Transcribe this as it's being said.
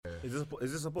Is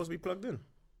this supposed to be plugged in?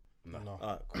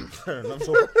 No. Cool.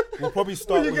 So we'll probably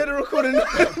start. You get a recording. No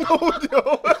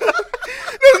audio.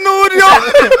 There's no audio.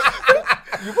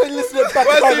 You wouldn't listen back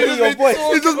to hear your voice.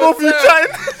 It's just both of you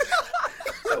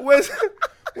chatting.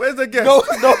 Where's the guest?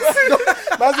 No.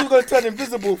 Man's even gonna turn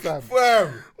invisible, fam.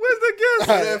 Where's the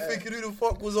guest? I'm there thinking who the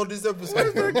fuck was on this episode.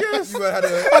 Where's the guest?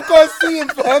 I can't see him,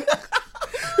 fam.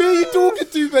 Who are you talking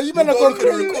to, man? You better go look at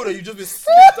the recorder. You just been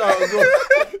slipped out as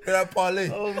well. In that parlay.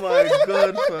 Oh my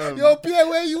god, fam. Yo, Pierre,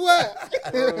 where you at?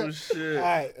 Oh shit.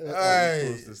 Alright.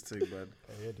 Close this thing, man.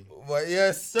 But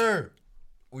yes, sir.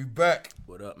 We back.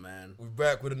 What up, man? We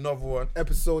back with another one.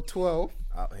 Episode 12.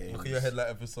 Out here. Look at your head like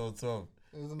episode 12.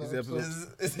 Is it episode?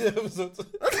 Is it episode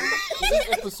 12? This is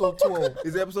episode 12.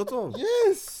 Is it episode 12?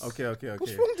 Yes. Okay.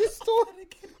 What's wrong with this story?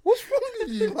 What's wrong with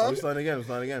you, man? We're starting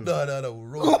again. No, we're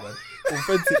wrong, man.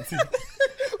 Authentic team.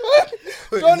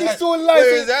 Johnny's so live.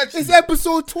 It's It's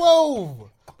episode 12.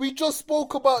 We just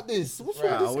spoke about this. What's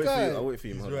wrong I'll with this guy? I'll wait for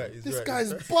you, man. Right, This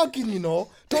guy's bugging, you know.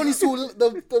 Johnny saw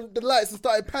the lights and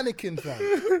started panicking, fam.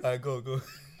 Alright, go.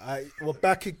 We're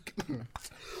back.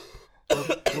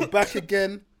 We're back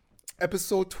again.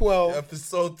 Episode 12.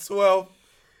 Episode 12.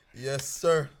 Yes,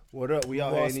 sir. What up? We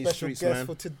out Our here in these special streets, guest man.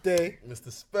 for today,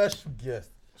 Mr. Special Guest.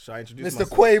 Shall I introduce Mr. myself?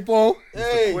 Quavo.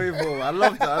 Hey. Quavo. I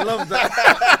love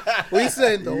that. What you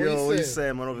saying, though? Yo, what what you you saying?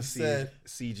 saying, man? Obviously, said-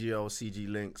 CGO, CG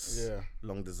Links, Yeah.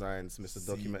 Long Designs, Mr.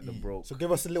 Document the Broke. So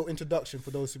give us a little introduction for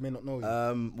those who may not know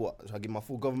you. What? Should I give my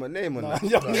full government name on Nah, that? you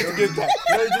don't need to give that.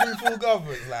 Yo, doing full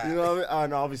government. Like, You know what I mean?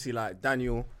 No, obviously, like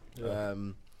Daniel.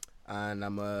 And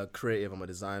I'm a creative. I'm a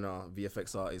designer,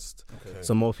 VFX artist. Okay.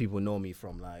 So most people know me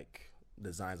from like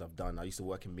designs I've done. I used to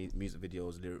work in music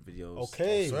videos, lyric videos.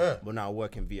 Okay. sir. But now I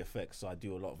work in VFX, so I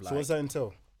do a lot of like. So what's that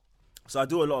entail? So I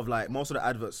do a lot of like most of the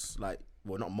adverts, like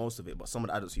well, not most of it, but some of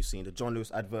the adverts you've seen. The John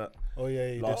Lewis advert Oh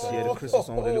yeah, you last did year, that. the Christmas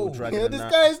song with the little dragon. Yeah, and this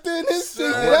that. guy's doing his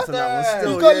thing. I Yeah? worked on that one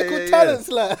still. He's got yeah, little yeah, talents,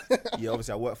 like. Yeah,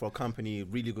 obviously I work for a company,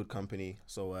 really good company.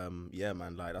 So yeah,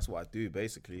 man, like that's what I do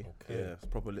basically. Okay. Yeah, it's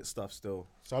proper lit stuff still.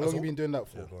 So how long you been doing that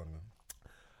for? Yeah, go on,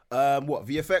 man. What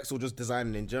VFX or just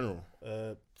designing in general?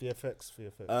 VFX.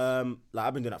 Like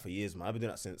I've been doing that for years, man. I've been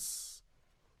doing that since,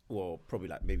 well, probably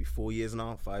like maybe 4 years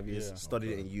now, 5 years. Yeah,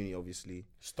 Studied it in uni, obviously.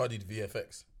 Studied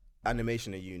VFX.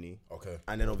 Animation at uni. Okay.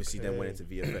 And then obviously then went into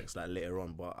VFX like later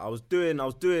on. But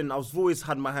I've always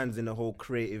had my hands in the whole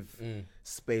creative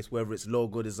space, whether it's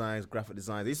logo designs, graphic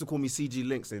designs. They used to call me CG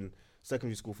Links in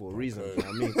secondary school for a reason. You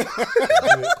know what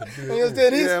I mean? He was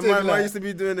doing his Yeah, thing, man, I like. used to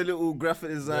be doing the little graphic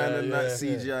design Yeah, and that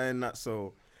yeah, CGI and that.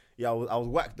 So yeah, I was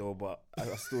whacked though, but I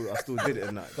still did it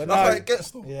and that. But That's how now, it gets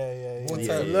though. yeah. One It's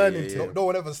time. a learning Yeah, thing. yeah. No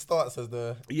one ever starts as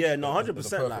the Yeah, no, as the 100%.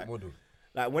 perfect Like, model.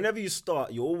 like whenever you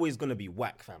start, you're always gonna be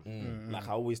whack, fam. Like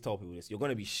I always tell people this, you're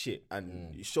gonna be shit,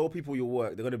 and you show people your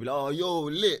work, they're gonna be like, oh, yo,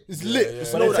 lit. It's lit. yeah.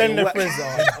 But Know they're that telling you're their whack. friends,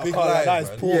 oh, Big I can't lie, lie, that is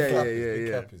man. poor, Yeah, fam. Big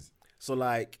yeah. cappies. So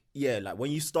like, yeah, like when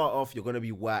you start off, you're gonna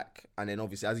be whack, and then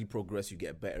obviously as you progress, you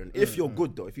get better. And if you're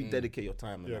good though, if you dedicate your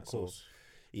time, and Yeah, that, of course. So,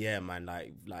 yeah, man,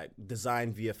 like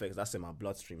design VFX, that's in my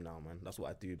bloodstream now, man. That's what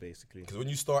I do basically. Because when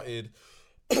you started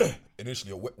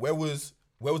initially, where was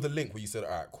the link where you said, all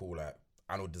right, cool, like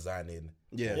I know designing.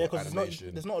 Yeah. Yeah, because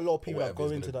animation, there's not a lot of people that whatever go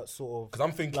it's into gonna- that sort of Because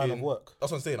I'm thinking, line of work.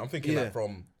 that's what I'm saying. I'm thinking Yeah. like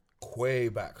from way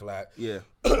back, like Yeah.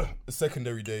 the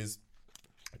secondary days.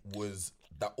 Was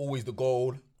that always the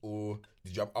goal, or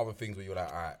did you have other things where you're like,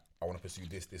 all right, I want to pursue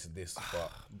this, and this?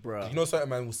 But Bruh. you know, certain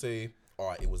man will say, all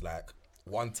right, it was like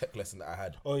one tech lesson that I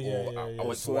had. Oh, yeah, or yeah, I yeah.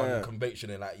 went to Swear. one convention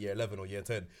in like year 11 or year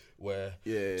 10 where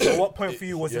Yeah. So what point for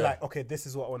you was it yeah. like, okay, this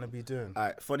is what I want to be doing?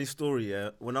 Alright, funny story,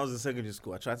 yeah. When I was in secondary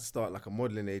school, I tried to start like a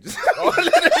modeling agency.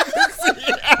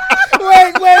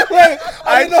 Wait.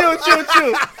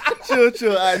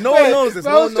 Chill. Alright, no one knows this.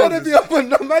 I No was one trying knows to be this. up on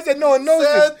them. I said no one knows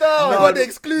Sit this. down. We No, got the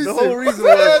exclusive. The whole reason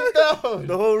was,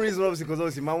 the whole reason obviously because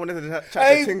obviously man wanted to chat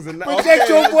Hey, to things and that. project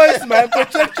your voice, man.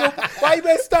 Project your. Why you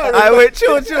better start? Alright, wait,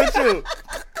 chill.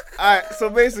 Alright, so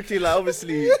basically, like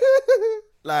obviously,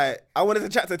 like I wanted to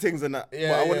chat to things and that, Yeah,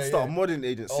 but I wanted yeah, to start yeah. a modeling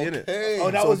agency, innit? Okay.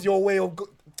 Oh, that was your way of.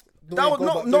 That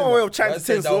was not a way of chatting to Let's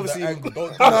say things. that So was the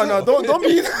obviously, angle. don't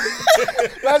be.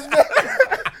 That's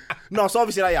No, so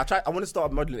obviously, like, yeah, I wanted to start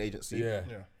a modeling agency. Yeah.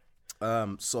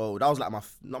 So that was like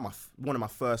one of my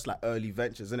first like early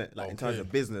ventures, innit? Like in terms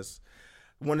of business.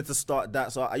 Wanted to start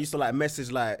that, so I used to like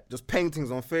message like just paintings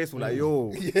on Facebook, like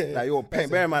yo, paint.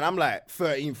 Bear in mind, I'm like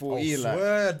 13, 14, like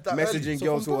swear, that messaging early. So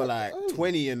girls who from are that like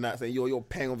 20 and that, saying yo,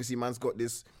 paint. Obviously, man's got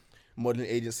this modeling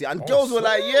agency, and girls were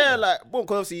like, yeah, like, boom,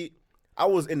 because obviously I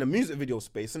was in the music video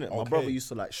space, innit? My Okay. brother used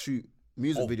to like shoot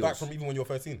music Oh, videos. back from even when you were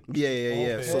 13. Yeah.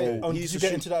 Okay. So Oh, he did used you to get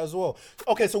shoot. into that as well?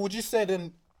 Okay, so would you say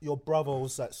then your brother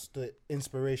was like the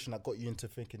inspiration that got you into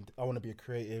thinking, I want to be a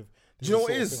creative? Do you know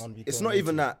what it is? It's not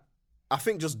even that. I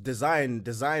think just designing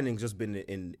just been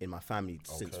in my family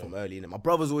since from early. And my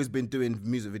brother's always been doing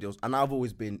music videos, and I've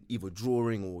always been either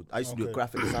drawing or I used to do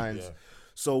graphic designs.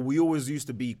 So we always used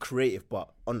to be creative, but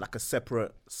on like a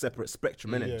separate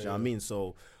spectrum, innit? Do you know what I mean?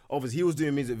 So obviously he was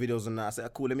doing music videos and that. I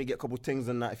said, cool, let me get a couple things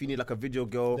and that. If you need like a video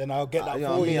girl, then I'll get that you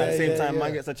know what I mean? At the same time,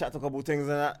 man gets to chat to a couple things and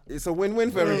that. It's a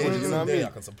win-win for everybody, you know what I mean? I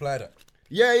can supply that.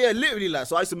 Yeah, literally like.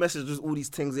 So I used to message just all these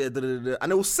things here,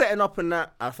 and it was setting up and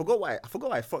that. I forgot why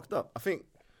I fucked up. I think,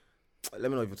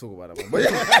 let me not even talk about that one.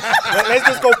 But let's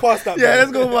just go past that. Yeah,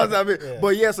 let's go past that bit. Yeah.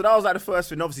 But yeah, so that was like the first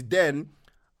thing. Obviously then,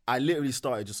 I literally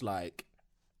started just like,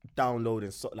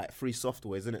 downloading like free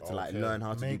softwares, innit, to like learn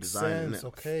how to do design. Innit?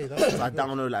 Okay, that's so I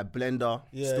downloaded like Blender,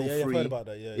 still free. I've heard about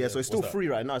that. Yeah, so it's still free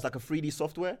right now. It's like a 3D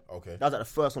software. Okay, that was like the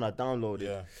first one I downloaded.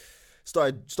 Yeah,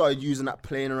 started using that,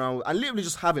 playing around with, and literally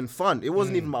just having fun. It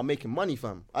wasn't even about making money,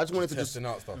 fam. I just wanted to just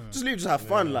out stuff. Just literally just have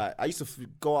fun. Like I used to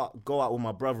go out with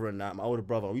my brother and that, my older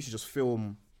brother. We used to just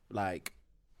film like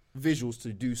visuals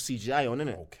to do CGI on,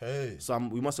 innit? Okay. So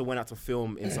we must have went out to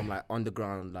film in some like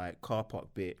underground like car park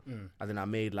bit, and then I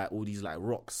made like all these like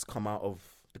rocks come out of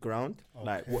the ground,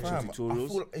 like watching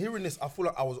tutorials. Hearing this, I feel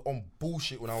like I was on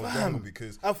bullshit when I was younger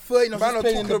because at 13, man, I'm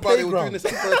talking about they were doing this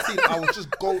at 13. I was just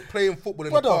playing football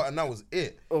in the park, and that was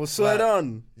it. Oh, swear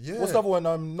on. Yeah. What's the other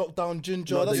one? Knockdown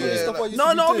Ginger. That's what stuff I used to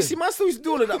do. No, obviously, man still used to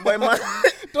do all of that, but man.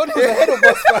 Don't was ahead of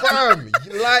us, fam.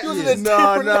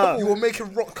 Like, you were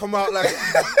making rock come out like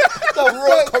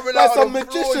rock coming out. Like some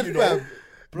magician, fam.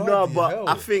 No, but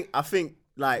I think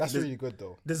like that's really good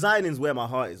though. Designing's where my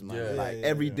heart is, man.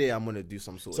 Every day I'm gonna do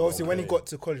some sort. So obviously, when you got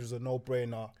to college, it was a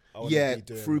no-brainer.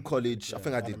 Through college, I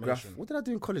think I did graphic. What did I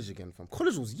do in college again, fam?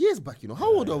 College was years back, you know.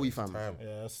 How old are we, fam?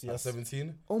 Yeah,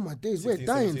 17. Oh my days, 16, we're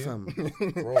dying, 17.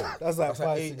 Fam. Bro, that's like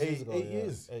 8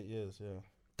 years. 8 years, yeah.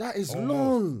 That is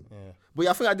long. Yeah. But yeah,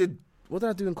 I think I did. What did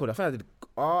I do in college? I think I did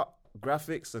art,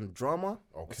 graphics, and drama,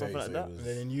 or something like that. And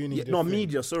then in uni,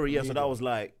 media. Sorry, media. So that was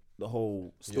like the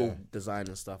whole design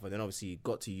and stuff. And then obviously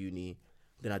got to uni.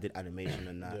 Then I did animation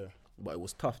and that. But it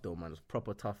was tough though, man. It was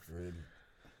proper tough. Really?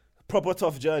 Proper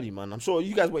tough journey, man. I'm sure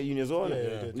you guys went uni as well.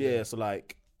 Yeah. So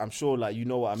like, I'm sure like you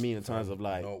know what I mean in terms of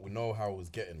like. We know how it was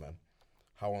getting, man.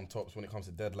 How on tops when it comes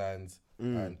to deadlines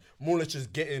and more or less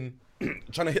just getting,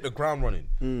 trying to hit the ground running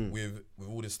with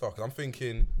all this stuff. 'Cause I'm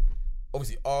thinking,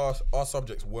 obviously our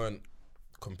subjects weren't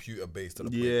computer based to the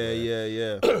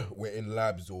point we're in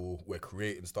labs or we're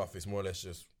creating stuff. It's more or less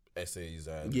just essays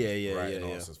and writing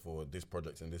answers for this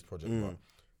project and this project. But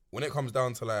when it comes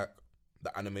down to like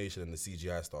the animation and the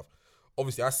CGI stuff,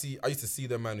 obviously I used to see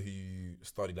them man who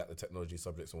studied like the technology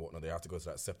subjects and whatnot. They have to go to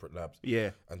like separate labs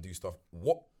and do stuff.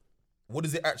 What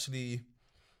does it actually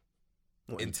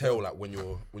entail like when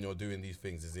you're doing these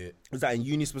things? Is that in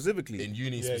uni specifically? In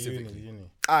uni specifically. Uni.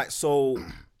 Alright, so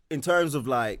in terms of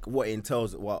like what it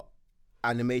entails,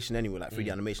 animation anyway, like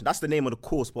 3D animation. That's the name of the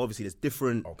course, but obviously there's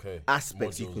different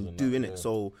aspects modules you can do in it.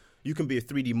 So you can be a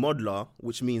 3D modeler,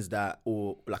 which means that,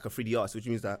 or like a 3D artist, which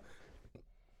means that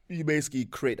you basically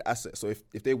create the asset. So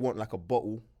if they want like a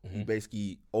bottle, you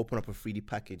basically open up a 3D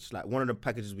package. Like one of the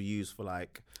packages we use for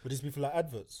like. Would this be for like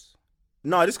adverts?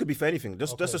 No, this could be for anything.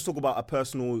 Let's just talk about a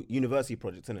personal university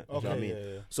project, innit? Okay, you know what I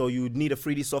mean? So you would need a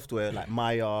 3D software like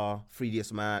Maya,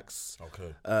 3ds Max,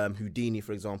 Houdini,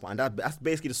 for example. And that's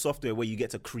basically the software where you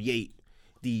get to create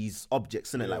these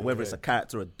objects, innit? Like whether it's a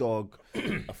character, a dog,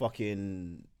 a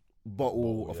fucking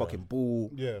bottle, a fucking ball.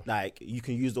 Yeah. Like you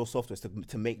can use those softwares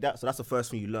to make that. So that's the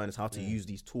first thing you learn is how to use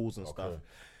these tools and stuff.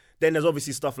 Then there's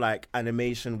obviously stuff like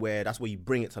animation where that's where you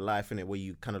bring it to life in it, where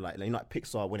you kind of like you know like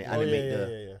Pixar when they animate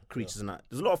the creatures and that.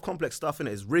 There's a lot of complex stuff in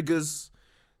it. It's riggers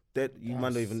that you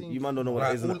man don't know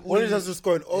what it is. All it is just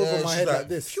going over my head like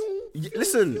this.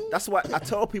 Listen, that's why I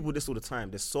tell people this all the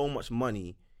time. There's so much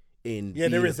money in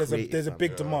there is. There's a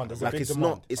big demand. There's a big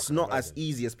demand. It's not as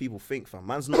easy as people think, fam.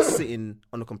 Man's not sitting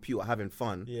on a computer having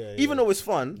fun. Even though it's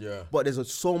fun, but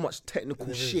there's so much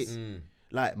technical shit.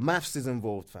 Like maths is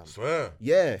involved, fam. Swear.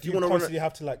 Yeah. If you want to constantly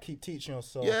have to like keep teaching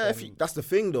yourself. Yeah, that's the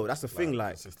thing though. That's the thing.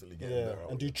 Like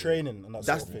and do training and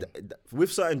that's sort of thing. With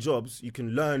certain jobs, you can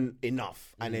learn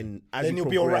enough, and then as then you'll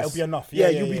be alright. It'll be enough.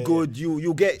 You'll be good.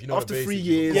 You'll get after 3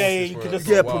 years. You can just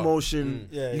get a promotion.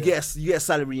 You get a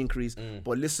salary increase.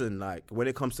 But listen, like when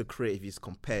it comes to creative, it's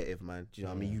competitive, man. Do you know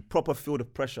what I mean? You proper feel the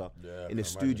pressure in the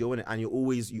studio, innit? And you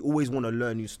always want to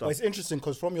learn new stuff. But it's interesting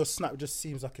because from your snap, it just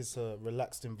seems like it's a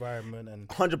relaxed environment and and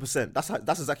 100%.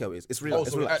 That's exactly how it is. It's relaxed. Oh,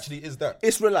 It's so it relaxed. actually is that.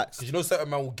 It's relaxed. Because you know, certain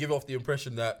man will give off the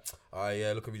impression that,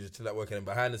 yeah, look at me just chill at work, and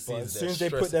behind the but scenes, as soon as they're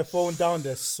they put their phone down,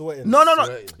 they're sweating. No.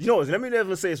 Sweating. You know what? Let me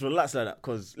never say it's relaxed like that.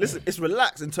 Because listen, it's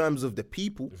relaxed in terms of the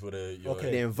people, Before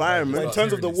Okay. the environment. But in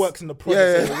terms of the works and the Yeah, projects,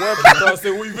 yeah. and the work, I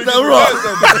say, what you think? No,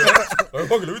 Right. Let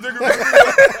me take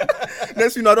a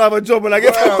Next thing you know, I don't have a job when I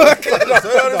get to work. So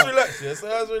that's relaxed, yeah. So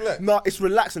that's relaxed. No, it's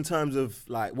relaxed in terms of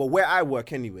like, well, where I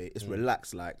work anyway, it's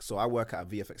relaxed. Like, so I work at a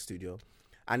VFX studio,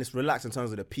 and it's relaxed in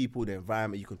terms of the people, the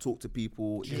environment. You can talk to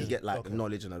people, you can get like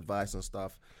knowledge and advice and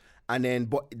stuff. And then,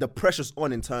 but the pressure's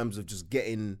on in terms of just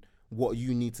getting what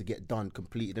you need to get done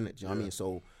completed, innit? Do you know what I mean?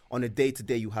 So on a day to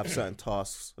day, you have certain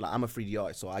tasks. Like I'm a 3D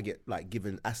artist, so I get like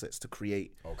given assets to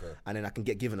create. Okay. And then I can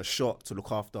get given a shot to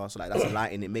look after. So like that's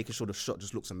lighting it, making sure the shot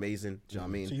just looks amazing. Do you know what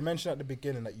I mean? So you mentioned at the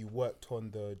beginning that you worked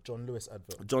on the John Lewis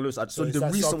advert. John Lewis. So is the that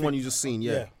recent something- one you just seen,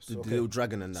 Yeah, the okay. little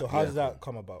dragon and that. So how yeah. did that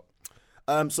come about?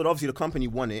 So obviously the company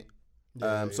won it.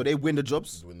 So they win the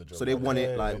jobs. So they won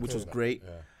it, like, which was great.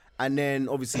 Yeah. And then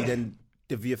obviously then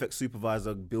the VFX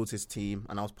supervisor built his team,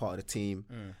 and I was part of the team.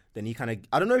 Then he kind of,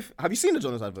 I don't know if, have you seen the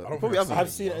John Lewis advert? You probably haven't. I've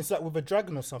seen it. It's like with a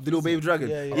dragon or something. The little baby isn't it? dragon.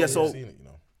 Yeah, Yeah, so I've seen it, you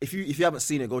know. if you haven't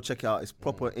seen it, go check it out. It's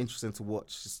proper interesting to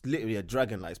watch. It's literally a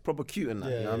dragon, like it's proper cute and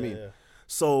that. You know what I mean? Yeah.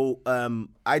 So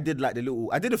I did like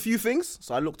I did a few things.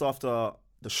 So I looked after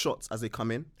the shots as they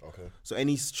come in. Okay. So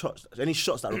any shots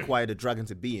that require the dragon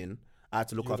to be in, I had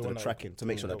to look You're the after one the that tracking to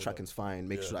make sure pulled the over. tracking's fine,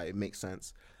 make sure that it makes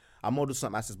sense. I modeled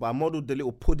some assets, but I modeled the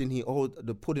little pudding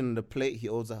the pudding and the plate he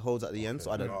holds at the end.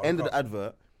 So at the end of the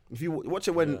advert, if you watch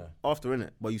it after in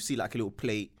it, but you see like a little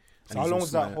plate. So how long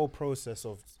was that whole process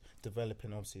of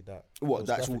developing? Obviously, that What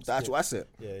those the graphics? actual asset?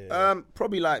 Yeah.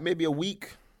 Probably like maybe a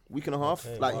week and a half.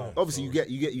 Okay, Like wow. obviously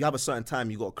you have a certain time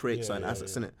you got to create certain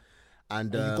assets in it,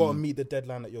 and you got to meet the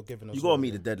deadline that you're given. you got to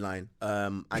meet the deadline.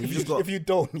 And you just got. If you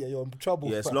don't, you're in trouble.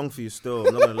 Yeah, it's fam. long for you still.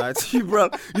 I'm not gonna lie to you, bro.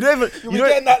 You don't even. You're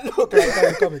getting that look.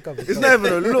 Like, come. It's not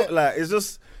even a look. Like it's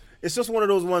just one of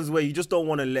those ones where you just don't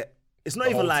want to let. It's not The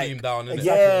even whole like team down, innit?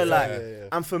 yeah, Exactly, like. yeah.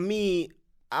 And for me,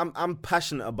 I'm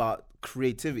passionate about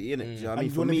creativity, innit? Do you know what I mean? And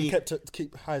you For want to be me, kept to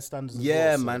keep high standards. As yeah,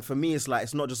 well, so- man. For me, it's like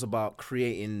it's not just about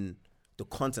creating the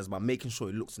content, it's about making sure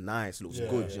it looks nice, looks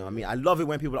good. Do you know what I mean? I love it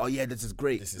when people are, oh yeah, this is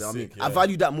great. This is you know what I mean? sick, I yeah.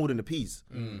 value that more than the peas,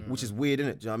 which is weird, innit? Do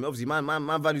you know what I mean? Obviously,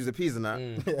 man values the peas and that.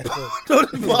 I'm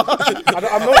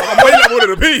not. more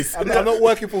than a piece. I'm not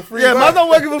working for free. Yeah, man. man's not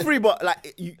working for free, but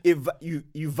like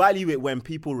you value it when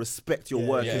people respect your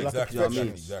work. Yeah, innit? exactly. Do you know what I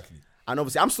mean? Exactly. And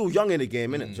obviously, I'm still young in the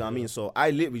game, innit? Do you know what I mean? So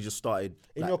I literally just started.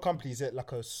 In your company, is it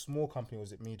like a small company or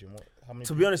is it medium? How many?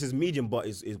 To be honest, it's medium, but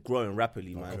it's growing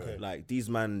rapidly, man. Okay. Like Is it a these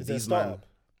man, startup?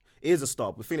 it is a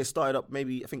startup. We think it started up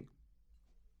maybe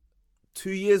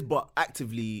 2 years, but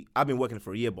actively I've been working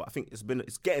for a year, but I think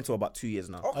it's getting to about 2 years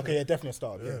now. Okay, yeah, definitely a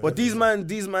startup. Yeah. But these man,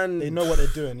 They know what they're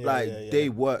doing. Yeah, like yeah. they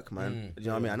work, man. Do you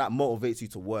know what I mean? And that motivates you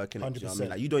to work, innit? Do you know what I mean? 100%.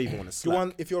 Like you don't even want to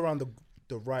slack. If you're around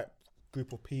the right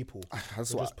group of people, That's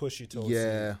they'll what just push you to.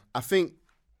 Yeah, I think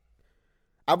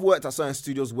I've worked at certain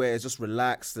studios where it's just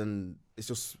relaxed and it's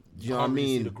just, you know what I Can't really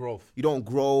see mean? the growth. You don't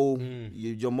grow.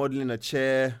 You're modeling a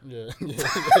chair. Yeah.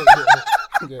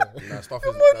 Nah, stuff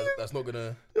is that's not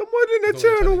gonna. You're modeling a It's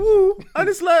chair not on a the wall, and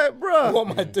it's like, bruh, What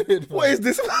am I doing? what is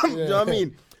this? Man? Do you know what I Yeah.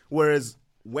 mean? Whereas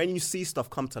when you see stuff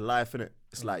come to life, innit,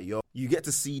 it's like, yo, you get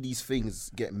to see these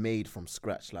things get made from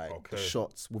scratch, like the Okay.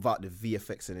 shots without the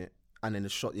VFX in it. And then the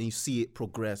shot, and you see it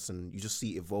progress, and you just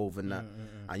see it evolve, and that,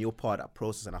 and you're part of that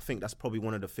process. And I think that's probably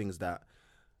one of the things that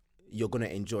you're gonna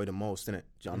enjoy the most, innit? Do you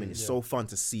know what I mean? It's so fun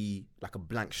to see like a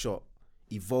blank shot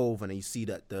evolve, and then you see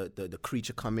that the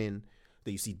creature come in,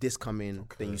 then you see this come in,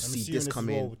 then you And see seeing this as come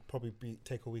well in. would probably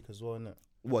take a week as well, innit?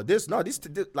 Well, this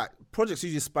like projects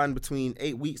usually span between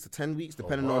 8 weeks to 10 weeks,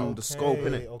 depending on the scope,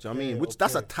 innit? Do you know what I mean? Which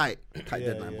that's a tight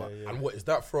deadline, but. And what is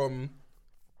that from?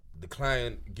 The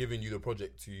client giving you the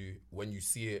project to when you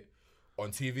see it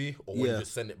on TV, or when you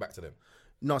just send it back to them?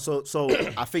 No, so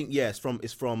I think it's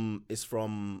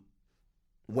from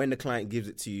when the client gives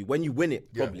it to you, when you win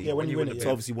it, probably. Yeah, when you win it, It's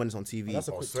yeah. obviously when it's on TV. That's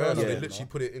a Oh, quick so turnaround. they Yeah. literally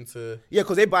put it into. Yeah,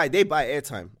 because they buy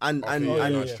airtime, and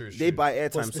that's true, they buy For a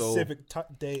airtime. So specific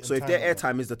date. if their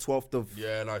airtime is the 12th of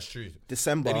Yeah, no, it's true.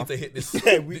 December, They need to hit this.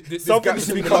 Yeah, this something gap needs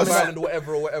to be between Love coming out. Island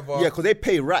or whatever. yeah, because they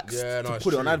pay racks Yeah, no, to it's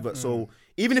put it on true. advert. So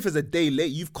even if it's a day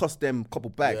late, you've cost them a couple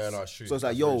bags. Yeah, no, it's true. So it's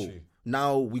like, That's very yo, true.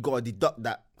 now we gotta deduct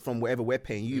that from whatever we're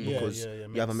paying you because yeah,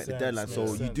 you haven't met the makes deadline. sense, So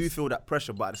makes you do sense. feel that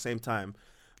pressure, but at the same time,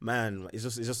 man, it's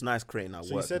just nice creating that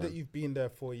So work. you said man. that you've been there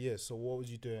for years. So what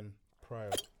was you doing prior?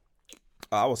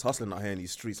 I was hustling out here in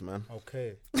these streets, man.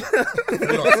 Okay.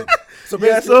 So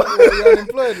you're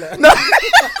unemployed, like.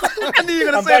 I knew you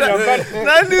were gonna say that.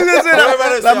 I knew you were gonna say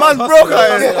that. That man's broke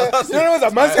out here. You know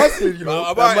what? Man's hustling, you know.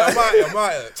 I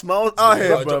might. Man was out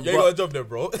here, bro. You got a job there,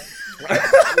 bro.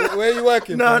 Where are you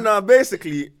working? No.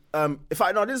 Basically,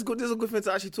 this is good. This is a good thing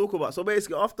to actually talk about. So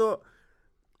basically,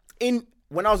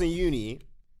 when I was in uni,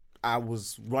 I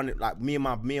was running like me and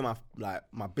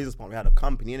my business partner. We had a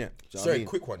company in it. Sorry,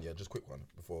 quick one, quick one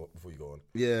before you go on.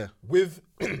 Yeah. With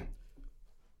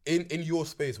in your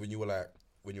space when you were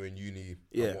in uni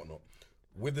and whatnot,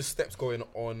 with the steps going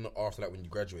on after that when you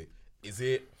graduate, is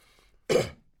it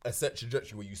a set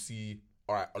trajectory where you see,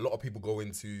 all right, a lot of people go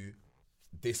into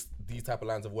these type of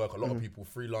lines of work, a lot of people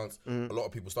freelance, a lot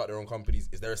of people start their own companies.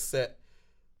 Is there a set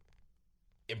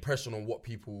impression on what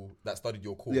people that studied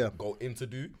your course go into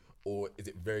do, or is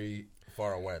it very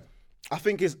far and wide? I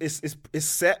think it's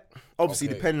set, obviously,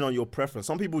 depending on your preference.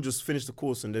 Some people just finish the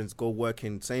course and then go work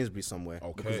in Sainsbury's somewhere.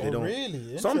 Okay. They don't.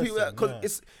 Really? Some people, because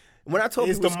it's, when I tell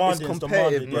people it's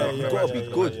competitive, bro, you gotta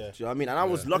be good. Do you know what I mean? And I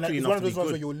was lucky enough to be good. It's one of those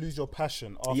ones where you'll lose your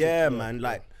passion after. Yeah, man.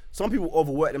 Like, some people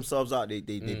overwork themselves out. They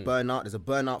burn out. There's a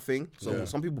burnout thing. So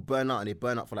some people burn out and they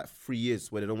burn out for like 3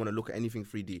 years where they don't want to look at anything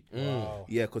 3D. Wow.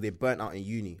 Yeah, because they burnt out in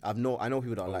uni. I know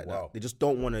people that are like that. They just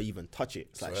don't want to even touch it.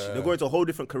 It's like they're going to a whole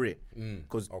different career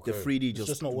because the 3D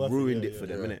just ruined it for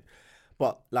them, innit?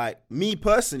 But like me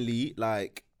personally,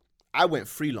 like I went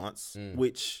freelance,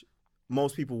 which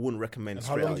most people wouldn't recommend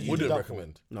straight out. Wouldn't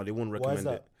recommend? No, they wouldn't recommend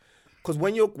it. Because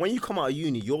when you come out of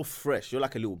uni, you're fresh. You're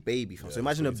like a little baby. So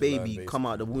imagine a baby come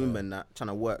out of the womb and that trying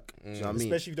to work. Do you know what I mean?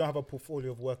 Especially if you don't have a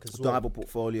portfolio of work as well. Don't have a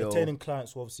portfolio. Attaining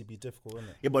clients will obviously be difficult, isn't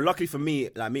it? Yeah, but luckily for me,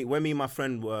 when me and my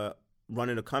friend were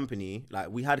running a company,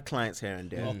 like we had clients here and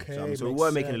there. Okay, so we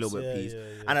were making a little bit of peace.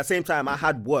 And at the same time, I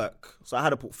had work. So I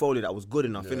had a portfolio that was good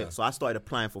enough, innit? So I started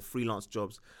applying for freelance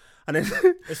jobs. And then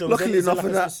so luckily enough like for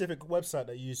a that. specific website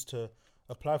that you used to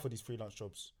apply for these freelance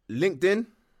jobs? LinkedIn.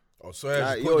 Oh,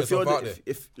 sorry,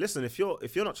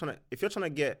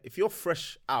 if you're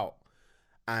fresh out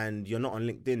and you're not on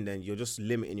LinkedIn, then you're just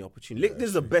limiting your opportunity. LinkedIn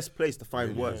is the best place to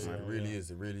find work, man. It really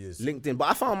is. LinkedIn, but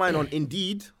I found mine on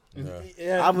Indeed. I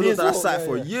Yeah, haven't looked at that site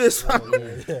for years, fam.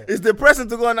 It's depressing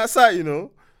to go on that site, you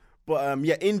know. But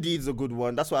Indeed's a good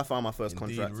one. That's where I found my first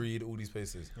contract. Read all these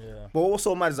places. Yeah. But what's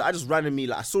so mad is I just randomly,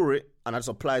 like, I saw it and I just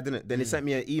applied, didn't it? Then they sent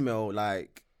me an email,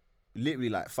 like, literally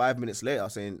like 5 minutes later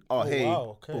saying, hey,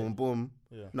 wow, okay. boom, boom.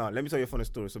 Yeah. No, let me tell you a funny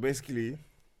story. So basically,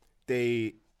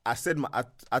 I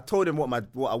told them what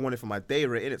I wanted for my day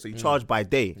rate in it. So you charge by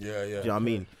day. Yeah. Do you know what I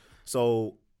mean?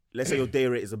 So let's say your day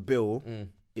rate is a bill.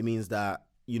 It means that,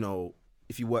 you know,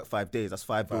 if you work 5 days, that's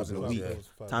 5 bills in a week.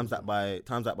 Times that by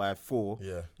 4.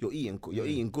 Yeah. You're eating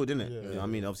good, innit? You know what I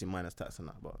mean? Obviously minus tax and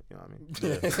that, but you know what I mean?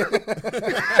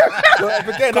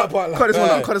 Forget that part. Cut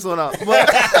this one out. But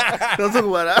don't talk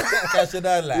about that. Catch it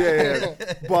down, like. Yeah.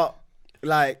 But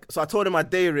like, so I told them my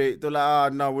day rate. They're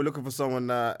like, no, we're looking for someone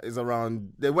that is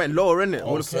around. They went lower, innit?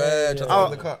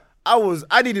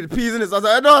 I needed the peas in it. So I was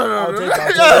like, no. I can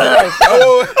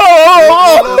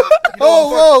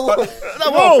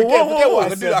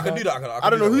do that. I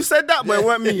don't know who said that, but it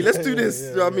weren't me. Let's do this.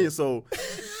 You know what I mean? So,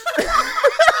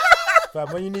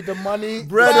 when you need the money,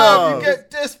 brother, you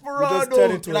get desperado. You just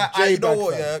turn into a J-bag, you know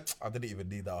what? Yeah, I didn't even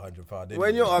need that £100.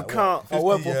 When your account, I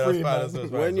work for free, man.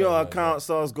 When your account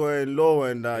starts going low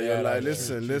and that, you're like,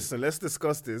 listen, let's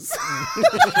discuss this.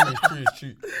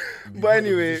 True. But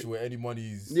anyway, where any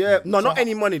money's not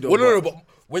any money though. Well, no, but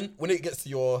when it gets to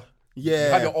you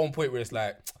have your own point where it's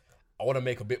like, I want to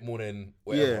make a bit more than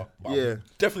whatever. But I'm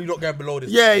definitely not going below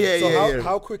this.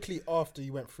 How quickly after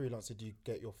you went freelance did you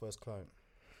get your first client?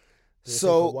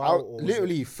 So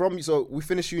literally we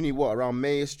finished uni around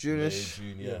May-ish,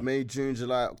 May, June,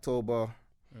 July, October.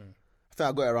 I think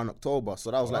I got it around October,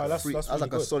 so that was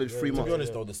like a solid 3 months. To be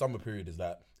honest though, the summer period is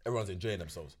that everyone's enjoying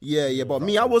themselves. Yeah, but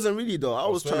me, I wasn't really though. I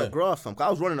was trying to graft, fam. I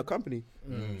was running a company,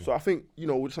 so I think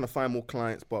we're trying to find more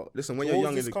clients. But listen, when you're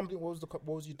young, what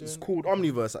was you doing? It's called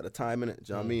Omniverse at the time, innit?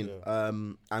 Do you know what I mean? Yeah.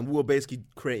 And we were basically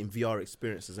creating VR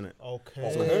experiences, innit?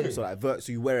 Okay.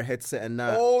 So you wear a headset and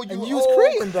that. Oh, you was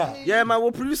creating that? Yeah, man.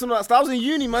 We're producing that stuff. I was in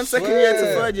uni, man. Second year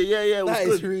to third year. Yeah, it was good.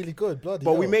 That is really good, bloody.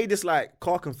 But we made this like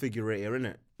car configurator,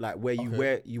 innit? Like where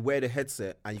you wear the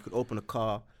headset and you could open a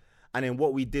car. And then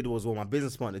what we did was, my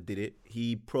business partner did it.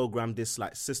 He programmed this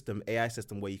like AI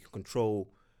system where you can control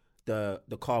the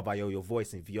car via your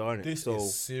voice in VR. Innit? This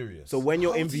is serious. So when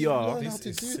you're in VR, this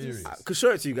is serious. I could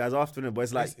show it to you guys after, but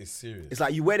it's like, this is serious. It's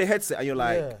like you wear the headset and you're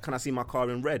like, can I see my car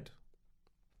in red?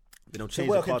 They don't change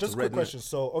the car just to a red. Quick question.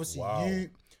 So obviously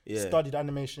you studied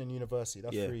animation in university.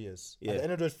 That's 3 years. At the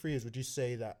end of those 3 years, would you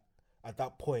say that at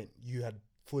that point you had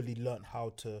fully learned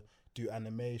how to do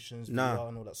animations, Nah. VR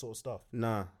and all that sort of stuff?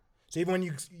 Nah. So even when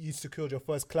you secured your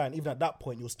first client, even at that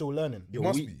point, you're still learning. You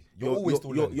must be. You're always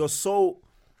still learning. You're so.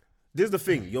 This is the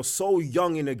thing. You're so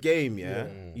young in the game, yeah.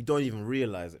 You don't even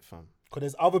realize it, fam. Because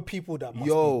there's other people that must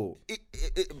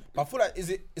I feel like is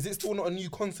it still not a new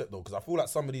concept though? Because I feel like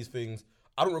some of these things,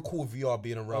 I don't recall VR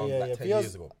being around 10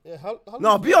 years ago. Yeah, how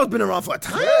No, VR's been around for a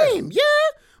time, yeah.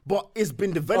 But it's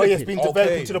been developing. Oh, yeah, it's been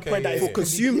developing to the point that for it's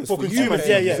consumers. For consumers,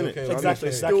 yeah. Okay,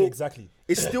 Exactly.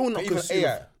 It's still not Even consumer.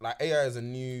 AI, like AI is a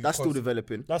new. That's still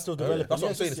developing. That's still developing. That's what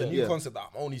I'm saying. It's a new Yeah. concept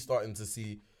that I'm only starting to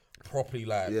see properly,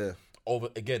 like over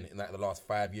again in like the last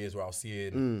 5 years, where I was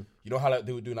seeing, you know how like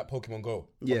they were doing like Pokemon Go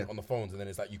on the phones, and then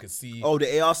it's like you could see. Oh,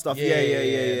 the AR stuff. Yeah.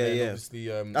 Obviously,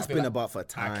 That's been like about for a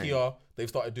time. IKEA, they've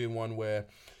started doing one where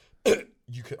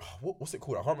you could. What's it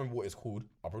called? I can't remember what it's called.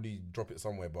 I'll probably drop it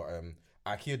somewhere, but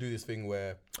IKEA do this thing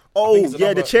where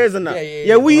the chairs and that.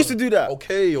 Yeah, we used to do that.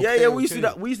 Okay. We used to do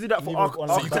that. We used to do that for our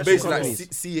So you could basically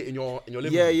like see it in your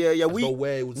living room.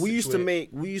 Yeah. We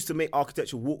used to make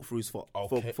architectural walkthroughs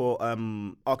for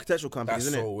architectural companies,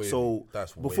 That's isn't so it? weird. So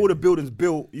That's before weird. the building's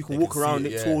built, you can walk can around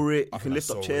see it, it, tour yeah. it. I You think can lift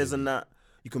that's up so chairs weird. and that.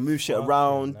 You can move shit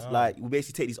around. Like we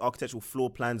basically take these architectural floor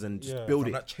plans and just build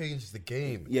it. That changes the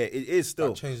game. Yeah, it is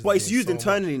still, changes but the it's game used so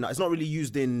internally now. It's not really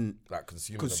used in Like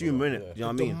consumer, level, innit? yeah. You know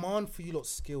what I mean? Demand for you lot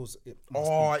skills. It's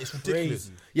ridiculous.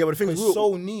 Crazy. Yeah, but the thing is, It's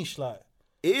so niche, like.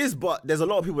 it is, but there's a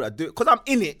lot of people that do it. Because I'm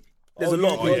in it, there's a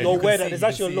lot of people. you can see, There's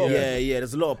actually a lot. Yeah,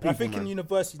 there's a lot of people. I think in man.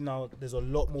 university now, there's a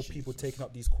lot more people taking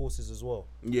up these courses as well.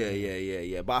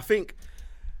 Yeah. But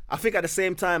I think at the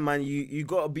same time, man, you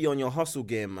gotta be on your hustle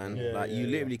game, man. You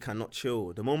literally cannot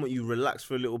chill. The moment you relax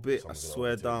for a little bit, I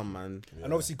swear down, man.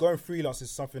 And obviously, going freelance is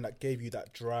something that gave you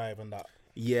that drive and that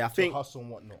Yeah, I think hustle and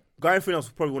whatnot. going freelance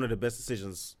was probably one of the best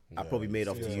decisions I probably made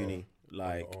after uni.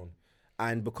 Like,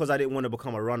 and because I didn't want to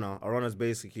become a runner's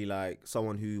basically like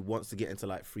someone who wants to get into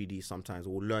like 3D sometimes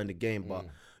or learn the game, but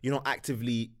you're not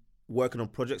actively working on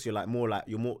projects. You're more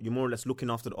or less looking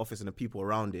after the office and the people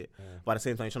around it. But at the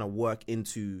same time, you're trying to work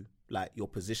into like your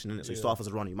position in it. So you start off as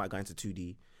a runner, you might go into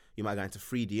 2D, you might go into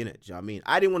 3D in it. Do you know what I mean?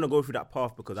 I didn't want to go through that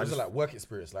path because I just like work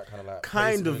experience, like kind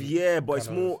of but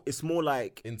it's more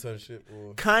like internship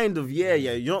or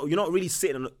You're not really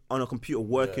sitting on a computer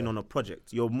working on a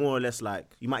project. You're more or less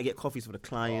like you might get coffees for the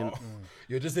client.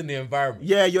 You're just in the environment.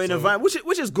 Yeah, you're in the environment,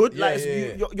 which is good. Yeah, Like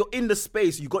you're in the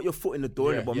space. You got your foot in the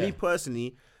door. Yeah, But me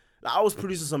personally, like, I was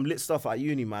producing some lit stuff at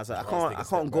uni, man. So I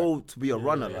can't go to be a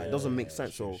runner. Like it doesn't make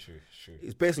sense. True.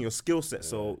 It's based on your skill set.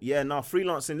 So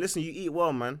freelancing. Listen, you eat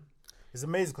well, man. It's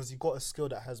amazing because you've got a skill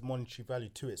that has monetary value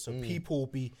to it. So people will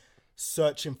be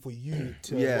searching for you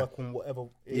to work on whatever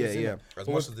it is. Yeah. As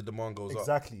much as the demand goes up.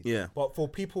 Exactly. Yeah. But for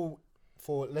people,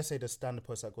 let's say the standard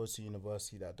person that goes to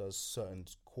university that does certain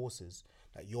courses,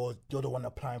 like you're the one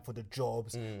applying for the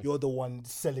jobs, you're the one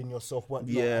selling yourself,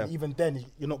 whatnot. Yeah. And even then,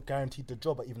 you're not guaranteed the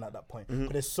job even at that point.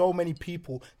 But there's so many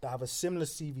people that have a similar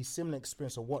CV, similar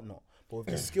experience or whatnot. But with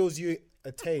the skills you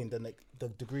attained and the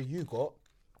degree you got,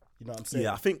 you know what I'm saying?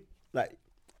 Yeah, I think like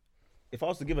if I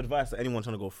was to give advice to anyone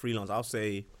trying to go freelance, I'll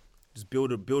say just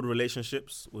build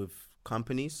relationships with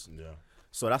companies. Yeah.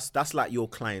 So that's like your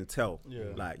clientele. Yeah.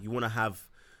 Like you want to have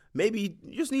maybe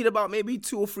you just need about maybe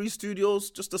 2 or 3 studios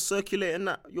just to circulate and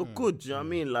that you're good. Do you know what I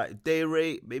mean? Like day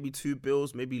rate, maybe 2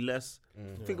 bills, maybe less.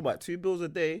 Think about 2 bills a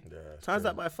day. Times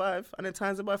that by 5 and then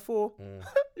times it by 4.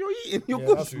 You're eating. You're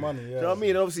good. That's money. Yeah. Do you know what I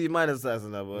mean? Obviously minus tax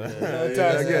and that, but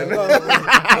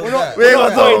We ain't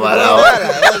gonna talk about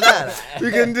that. We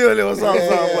can do a little something.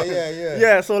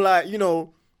 Yeah. So like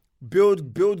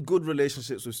build good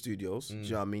relationships with studios. Do you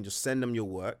know what I mean? Just send them your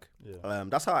work. Yeah.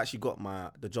 That's how I actually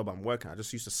got the job I'm working. I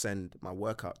just used to send my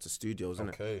work out to studios,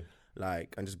 innit?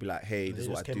 Like and just be like, hey, this is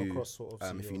what I do.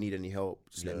 If you need any help,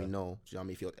 just let me know. Do you know what I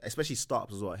mean? If especially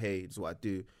startups as well. Hey, this is what I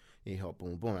do. Need help?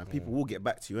 Boom, boom. And people will get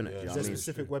back to you, innit? Is there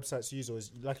specific websites you use, or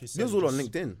is like you said? It was all on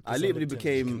LinkedIn. I literally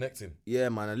became connecting. Yeah,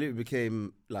 man. I literally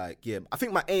became like I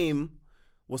think my aim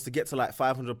was to get to like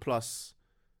 500 plus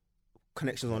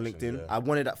connections on LinkedIn. Yeah. I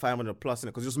wanted that 500 plus in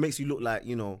it because it just makes you look like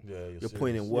you're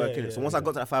putting in work in it. So once I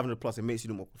got to that 500 plus, it makes you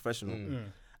look more professional.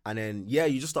 And then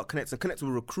you just start connecting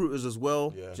with recruiters as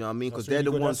well. Do you know what I mean? Because they're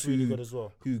the ones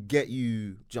who get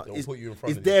you.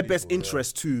 It's their best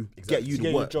interest to get you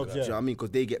the work. Do you know what I mean? Because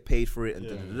they get paid for it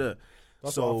and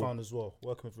That's what I found as well.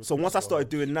 Working with so once I started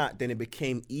doing that, then it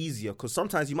became easier because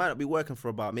sometimes you might not be working for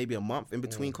about maybe a month in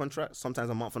between contracts,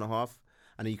 sometimes a month and a half,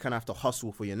 and then you kind of have to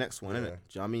hustle for your next one, innit? Do you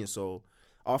know what I mean? So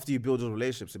after you build those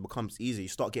relationships, it becomes easier. You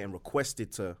start getting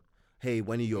requested to, hey,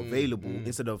 when are you available?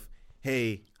 Instead of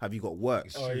hey, have you got work?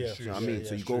 Oh, yeah. Do you know what I mean?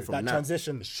 So you go from that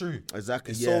transition. It's true.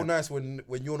 Exactly. It's so nice when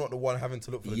you're not the one having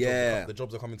to look for the jobs. The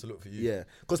jobs are coming to look for you. Yeah.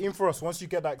 Because even for us, once you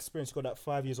get that experience, you got that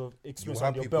 5 years of experience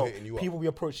under your belt, people will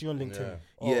approach you on LinkedIn.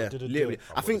 Literally.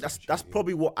 I think that's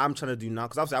probably what I'm trying to do now.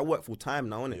 Because obviously I work full time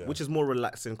now, innit? Which is more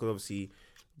relaxing because obviously...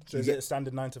 So is it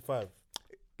standard 9 to 5?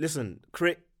 Listen,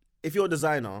 if you're a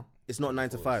designer, it's not 9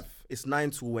 to 5. It's 9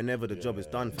 to whenever the job is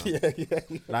done. Fam.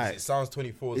 Like, it sounds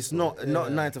 24. It's not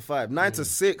 9 to 5. 9 to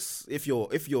 6 if you're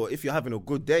having a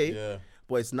good day. Yeah.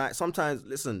 But it's not. Sometimes,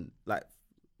 listen, like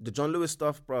the John Lewis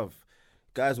stuff, bruv.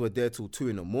 Guys were there till 2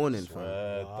 a.m, fam.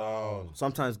 Down.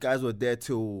 Sometimes guys were there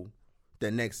till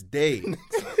the next day.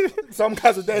 Some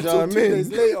guys are there till 2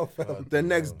 days later, fam. The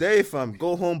next day, fam.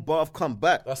 Go home, bath, come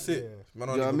back. That's it. Man,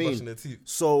 You know what I mean? their teeth.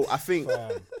 So I think, I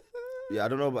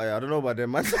don't know about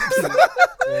them, man.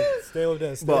 Stay over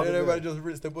there. But everybody just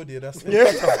rinse their body and that's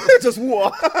just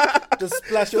water. Just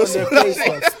splash it on their face,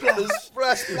 man.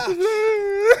 splash.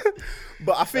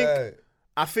 But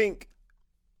I think,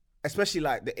 especially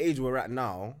like the age we're at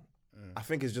now, I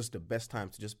think it's just the best time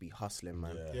to just be hustling,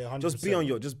 man. Yeah, 100%.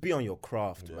 Just be on your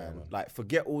craft, man. Like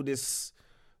forget all this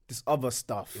other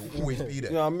stuff. It will always be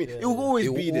there. You know what I mean? It will always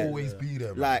be there. Always be there,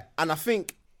 man. Like, and I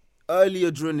think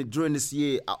earlier during this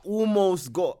year, I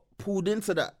almost got pulled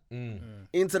into that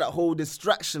whole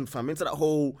distraction, fam, into that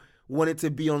whole wanting to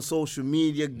be on social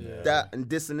media, that and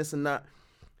this and this and that,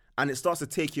 and it starts to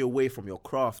take you away from your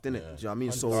craft, innit? Do you know what I mean?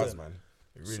 It does, man.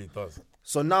 It really does.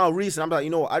 So now, recently, I'm like, you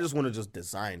know what? I just want to just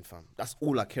design, fam. That's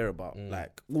all I care about.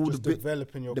 Like all Just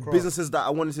developing your the craft. businesses that I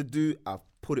wanted to do, I've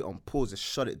put it on pause, just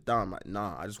shut it down. Like,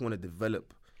 nah, I just want to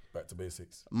develop Back to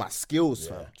basics. my skills,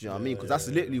 fam. Do you know what I mean? Because that's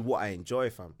literally what I enjoy,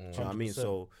 fam. Do you know what I mean?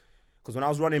 So, because when I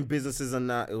was running businesses and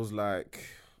that, it was like,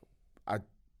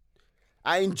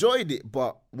 I enjoyed it,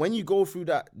 but when you go through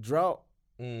that drought,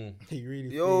 You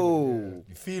really yo,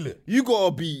 You feel it. you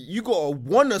gotta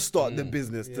wanna start the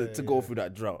business to go through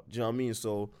that drought. Do you know what I mean?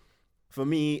 So, for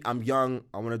me, I'm young.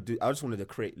 I just wanted to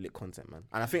create lit content, man.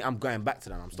 And I think I'm going back to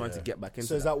that. I'm starting to get back into that.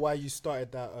 So is that why you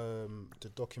started that to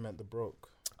document the broke?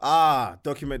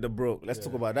 Document the broke. Let's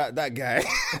talk about that guy.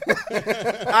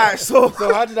 All right, so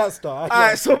how did that start? All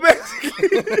right, so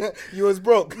basically, you was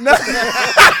broke.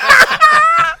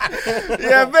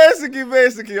 Yeah, basically,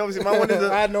 obviously, man wanted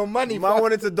to. I had no money. Man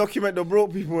wanted to document the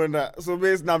broke people and that. So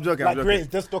basically, no, I'm joking. Like creators,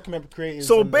 just document creators.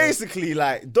 So basically,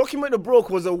 like document the broke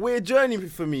was a weird journey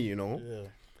for me, you know,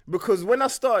 because when I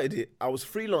started it, I was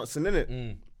freelancing,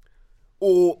 innit?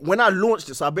 Or when I launched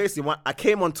it, so I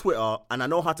came on Twitter and I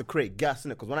know how to create gas, innit?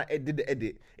 Because when I did the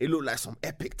edit, it looked like some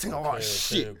epic thing.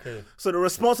 Shit. So the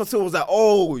response to it was like,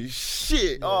 oh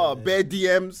shit, bare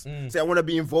DMs. Say I want to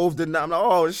be involved in that. I'm like,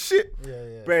 oh shit.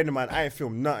 Brandon, man, I ain't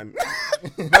filmed nothing.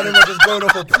 Man, was just going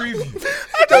off a preview.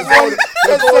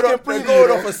 They're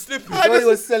going off a snippet. He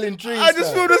was selling dreams. I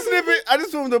just filmed a snippet. I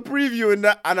just filmed the preview and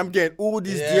that, and I'm getting all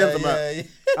these DMs.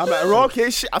 I'm like, okay,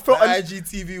 shit. I felt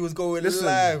IGTV was going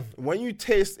live. When you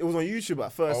taste, it was on YouTube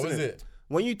at first. Oh, was it?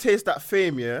 When you taste that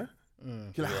fame, you're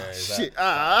like, shit.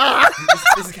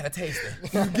 This is kind of tasty.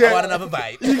 I want another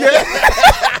bite.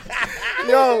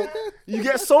 You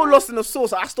get so lost in the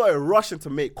sauce. I started rushing to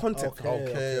make content.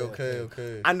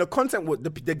 Okay. And the content,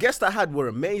 the guests I had were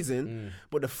amazing,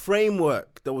 but the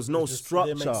framework, there was no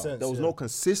structure, there was no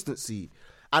consistency.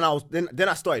 And then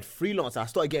I started freelancing. I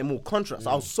started getting more contracts.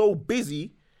 I was so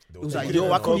busy. It was like,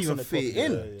 I couldn't even fit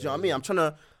in. Do you know what I mean? I'm trying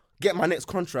to get my next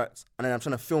contract, and then I'm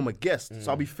trying to film a guest.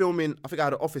 So I'll be filming. I think I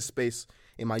had an office space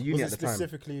in my uni at the time.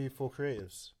 Specifically for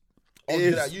creatives? Oh,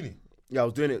 you did that at uni? Yeah, I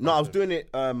was doing it. No, I was doing it.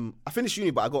 I finished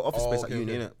uni, but I got office space at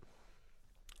uni, innit?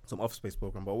 Some office space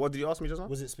program. But what did you ask me just now?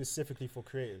 Was it specifically for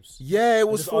creatives? Yeah, it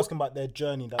was just asking about their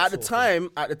journey. At the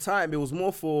time, it was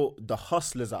more for the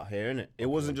hustlers out here, innit? It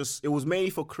wasn't just. It was mainly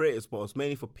for creators, but it was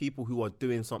mainly for people who are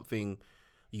doing something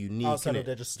unique. Outside of innit?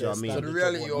 their just Do you know what I mean? So the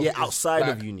reality of outside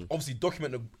of uni. Obviously,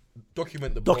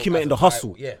 documenting the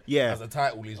hustle. Yeah. As a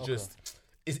title is just.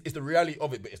 It's the reality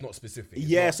of it, but it's not specific.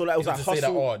 It's so that was like hustle. Say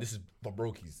that, this is for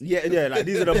brokies. Yeah, like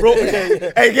these are the broke.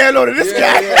 Hey, get a load of this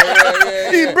guy.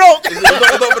 He broke.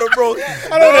 Not for the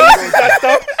brokies. I don't want to listen to that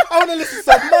stuff. I want to listen to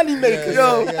some money makers.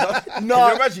 No. Can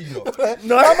you imagine you lot?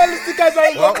 No. I'm going to listen to guys that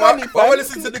ain't got money. Why am I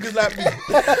listening to niggas like me?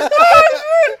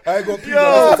 I ain't got peas.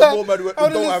 I listen to more man who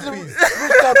don't have peas.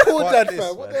 What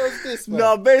the hell is this, man?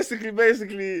 No,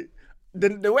 basically,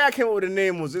 the way I came up with the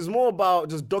name was, it's more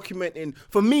about just documenting.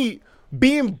 For me,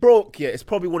 being broke, it's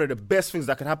probably one of the best things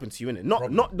that can happen to you, innit?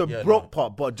 Not the broke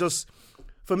part, but just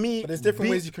for me. But there's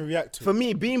different ways you can react to it. For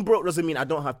me, being broke doesn't mean I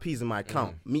don't have peas in my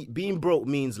account. Being broke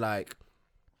means like,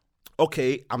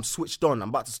 okay, I'm switched on. I'm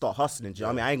about to start hustling. Do you know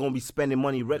what I mean? I ain't gonna be spending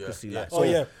money recklessly. Yeah. Like, Oh,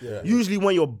 so yeah. usually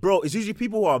when you're broke, it's usually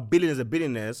people who are billionaires and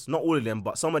billionaires. Not all of them,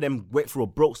 but some of them went through a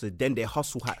broke, so then their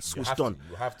hustle hat switched on.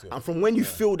 You have to. And from when you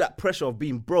feel that pressure of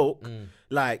being broke,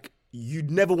 like you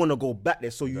never want to go back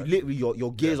there. So you literally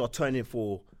your gears are turning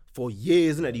for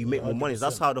years, isn't it? You make more money. So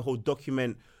that's how the whole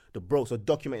documenting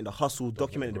the hustle,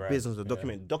 documenting the business,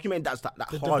 documenting that's that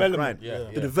hard grind,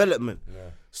 the development. Yeah.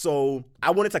 So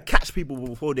I wanted to catch people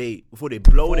before they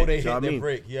blow it. They hit their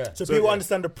break, So people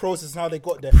understand the process and how they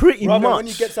got there. Pretty much. When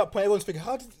you get to that point, everyone's thinking,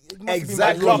 how did it must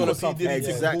exactly be or something.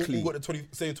 Exactly. Who got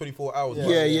the 24 hours?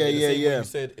 Yeah. You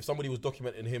said if somebody was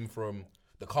documenting him from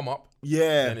the come up,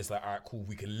 then it's like, all right, cool.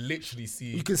 We can literally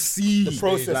see. You can see the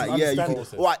process. Like, you can,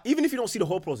 well, even if you don't see the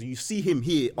whole process, you see him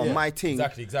here on my thing,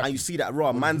 exactly. and you see that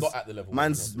raw man's not at the level.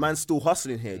 Man's still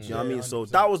hustling here. Do you know what I mean? So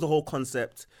that was the whole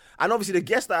concept. And obviously the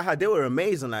guests that I had, they were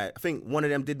amazing. Like I think one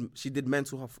of them did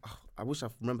mental health. I wish I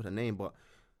remembered her name, but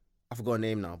I forgot her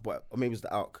name now. But or maybe it's the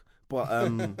ALK. But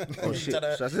oh shit! Should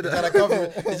I say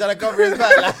that? He's trying to cover his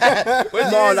back.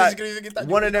 No, like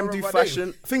one of them do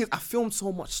fashion. Thing is, I filmed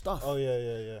so much stuff. Oh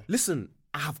yeah. Listen,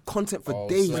 I have content for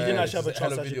days. So you didn't actually have a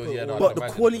chance to actually put but the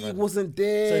quality wasn't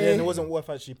there. So then it wasn't worth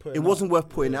actually putting. It wasn't worth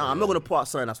putting out. I'm not gonna put out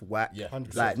something that's whack. Yeah,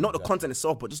 100%. Like not the content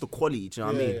itself, but just the quality. Do you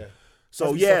know what I mean? Yeah. So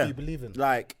That's the stuff you believe in.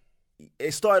 like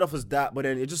it started off as that, but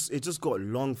then it just got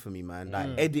long for me, man.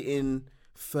 Like editing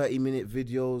 30-minute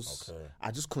videos. Okay.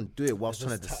 I just couldn't do it while I was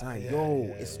trying to decide.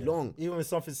 It's long. Even with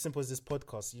something as simple as this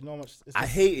podcast, you know how much. I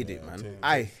hated it, man.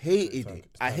 I hated it.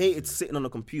 I hated sitting on a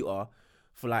computer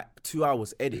for like 2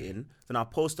 hours editing. Then I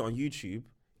post it on YouTube,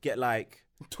 get like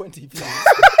 20 views.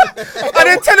 And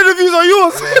then 10 of the views are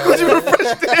yours because you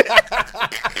refreshed it.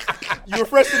 You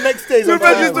refresh the next day. You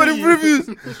refresh 20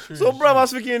 previews. So, bro, I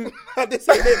was thinking, this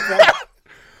ain't it, bro.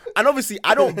 And obviously,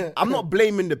 I'm not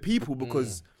blaming the people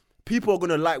because people are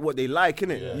gonna like what they like,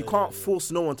 innit? Yeah, you can't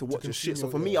force no one to watch your shit. So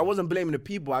for me, I wasn't blaming the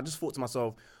people. I just thought to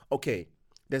myself, okay,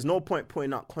 there's no point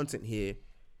putting out content here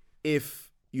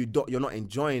if you're not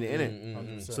enjoying it,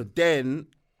 innit? So then,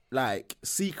 like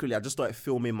secretly, I just started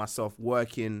filming myself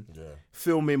working,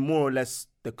 filming more or less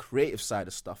the creative side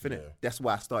of stuff, innit? That's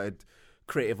why I started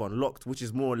Creative Unlocked, which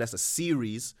is more or less a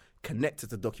series connected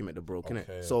to Document the Broke,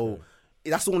 innit? So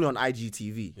that's only on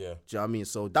IGTV. Yeah. Do you know what I mean?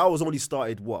 So that was only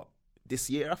started this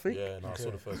year, I think. Yeah, no, I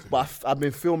saw the first video. But I've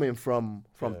been filming from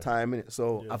time, innit?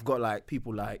 So I've got like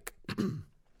people like who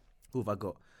have I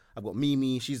got? I've got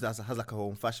Mimi. She has like her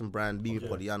own fashion brand. Mimi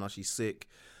Poliana. She's sick.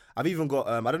 I've even got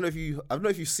I don't know if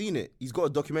you've seen it. He's got a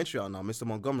documentary out now, Mr.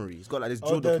 Montgomery. He's got like this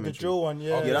drill documentary. The drill one,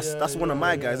 yeah. Yeah, that's one of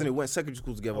my guys, and we went secondary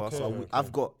school together.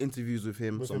 I've got interviews with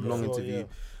him, some long interview. Yeah.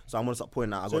 So I'm gonna start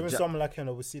pointing out. So even someone like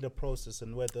him, we see the process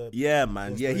and where the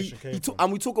man. Yeah,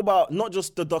 and we talk about not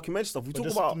just the documentary stuff. We talk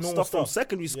about stuff from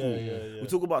secondary school. We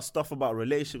talk about stuff about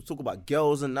relationships. Talk about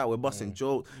girls and that. We're busting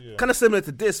jokes. Kind of similar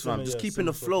to this, fam. Just keeping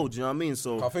the flow. Do you know what I mean?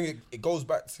 So I think it goes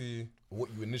back to what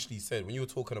you initially said when you were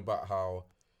talking about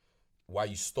why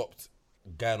you stopped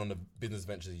going on the business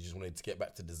ventures. You just wanted to get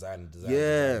back to designs,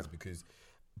 because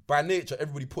by nature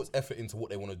everybody puts effort into what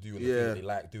they want to do and the things they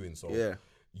like doing. So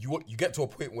you get to a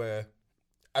point where,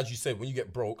 as you said, when you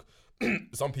get broke,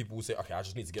 some people will say, okay, I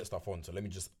just need to get stuff on, so let me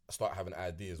just start having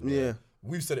ideas.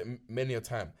 We've said it many a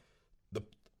time. The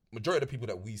majority of the people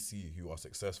that we see who are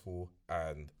successful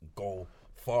and go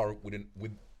far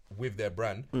with their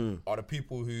brand are the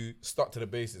people who stuck to the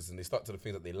basics and they stuck to the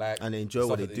things that they like and they enjoy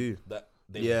what they do. That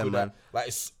they're good at. Like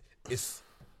it's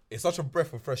such a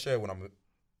breath of fresh air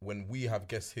when we have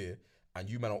guests here and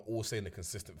you man are all saying the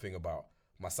consistent thing about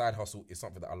my side hustle is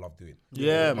something that I love doing.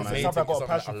 Yeah, man. It's something I got a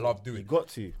passion I love doing. You got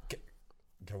to.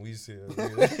 Can we see?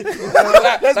 Let's get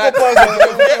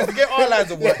our lines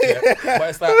of work here. But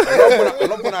it's like I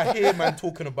love when I hear man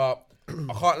talking about.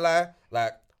 I can't lie.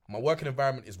 Like my working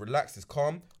environment is relaxed, it's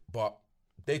calm, but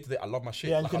day to day I love my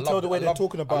shit. Yeah, like, you can tell the way they're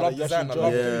talking about it. I love design. I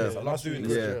love doing this. I love doing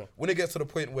this. Yeah. When it gets to the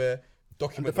point where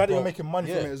document the fact that you're making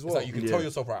money from it as well. It's like you can tell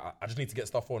yourself, right, I just need to get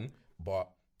stuff on. But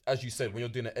as you said, when you're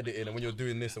doing the editing and when you're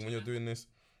doing this and when you're doing this,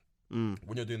 when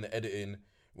you're doing the editing,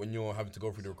 when you're having to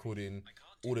go through the recording,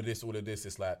 all of this,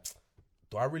 it's like,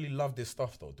 do I really love this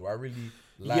stuff though? Do I really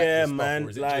like this stuff? Man, or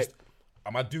is it like, just,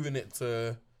 am I doing it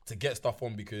to get stuff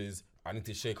on because I need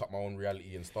to shake up my own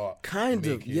reality and start I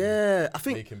think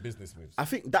making business moves? I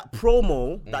think that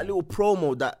promo, that little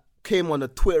promo that came on the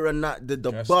Twitter and that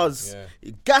the buzz,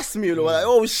 it gassed me. Like,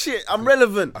 oh shit, I'm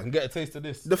relevant. I can get a taste of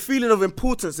this. The feeling of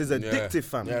importance is addictive,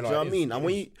 fam. Do you know what I mean? And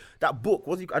when that book,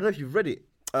 I don't know if you've read it.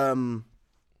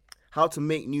 How to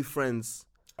Make New Friends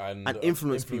and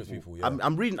influence people. Yeah.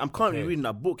 I'm currently reading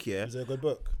that book. Yeah, Is it a good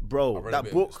book? bro.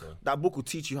 That book will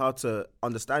teach you how to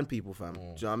understand people, fam. Do you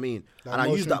know what I mean? Like and I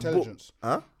use that book,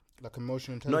 huh? Like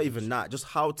emotional intelligence. Not even that. Just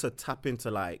how to tap into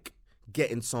like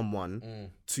getting someone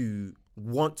to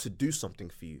want to do something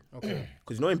for you. Okay.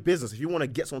 Because in business, if you want to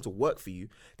get someone to work for you,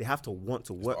 they have to want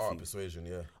to work for you. Persuasion,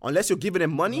 yeah. Unless you're giving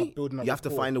them money, building up you have to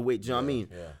rapport. find a way. Do you know what I mean?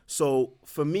 Yeah. So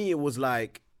for me, it was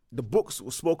like the book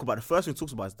spoke about. The first thing it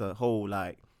talks about is the whole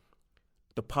like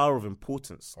the power of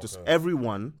importance. Just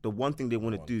everyone, the one thing they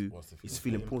want to do is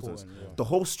feel important. The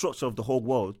whole structure of the whole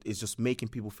world is just making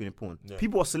people feel important. Yeah.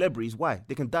 People are celebrities. Why?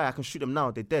 They can die. I can shoot them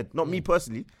now. They're dead. Not me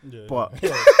personally, but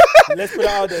let's put it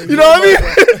out there. You know what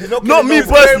I mean? Not me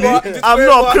personally. I'm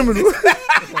not a criminal.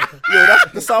 Yo,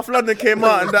 that's the South London came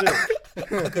out and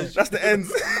that. That's the ends.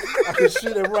 I can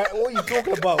shoot them right. What are you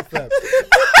talking about, fam?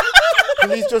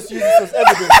 Please just use this as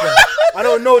evidence, fam. I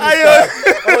don't know this guy.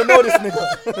 I don't know this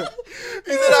nigga.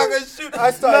 He said I can shoot.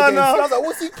 I started I was like,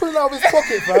 what's he pulling out of his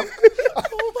pocket, fam?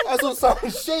 That's what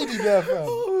sounds shady there, fam.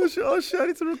 Oh shit, I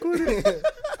need to record it.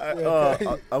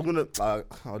 I'm gonna,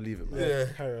 I'll leave it, man. Yeah.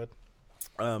 Carry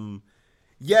on.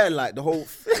 Yeah, like the whole...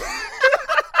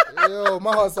 Yo,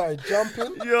 my heart started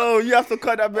jumping. Yo, you have to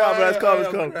cut that bit out, man. It's calm.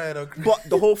 I'm crying. But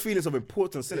the whole feelings of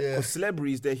importance, because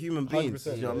celebrities, they're human beings.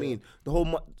 You know what I mean? The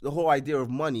whole idea of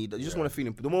money, that you just want to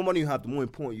feel. The more money you have, the more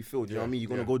important you feel. Do you know what I mean? You're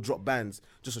gonna go drop bands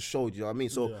just to show. Do you know what I mean?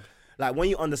 So, like when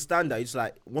you understand that, it's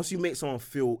like once you make someone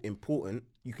feel important,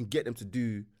 you can get them to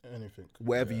do anything,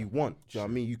 whatever you want. Do you know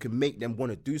what I mean? You can make them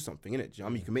want to do something, innit? Do you know what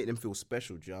I mean? You can make them feel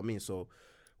special. Do you know what I mean? So.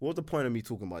 What was the point of me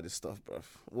talking about this stuff, bruv?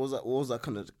 What was that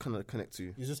kind of connect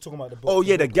to? You're just talking about the book. Oh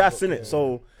yeah, the gas, innit? Yeah.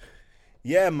 So,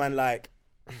 yeah, man, like.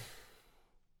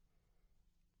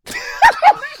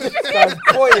 Guy's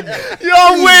pointing it.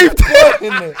 Yo, waved.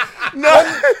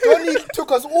 No, Donnie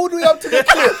took us all the way up to the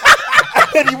cliff, and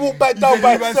then he walked back down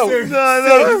by himself. No.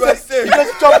 He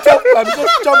just jumped off, man. He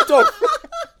just jumped off.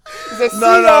 He said,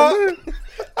 no.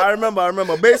 I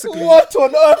remember. Basically, what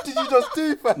on earth did you just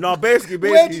do, fam? No, basically.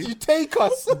 Where did you take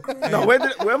us? No, where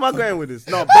am I going with this?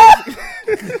 No,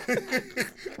 basically.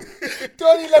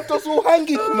 Donnie left us all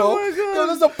hanging, you know. There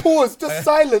was a pause, just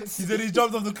silence. He said he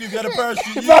jumped off the cliff. He had a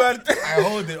parachute. I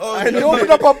hold it. And he opened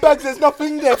up our bags. There's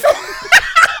nothing there.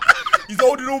 He's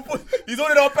holding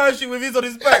our parachute with his on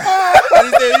his back. And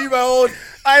he said, "You my old."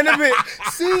 I in a bit.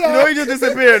 See ya. You know, he just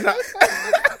disappeared.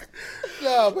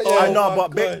 Yeah, but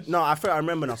I think I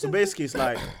remember now. So basically, it's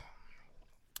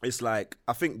like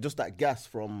I think just that gas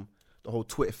from the whole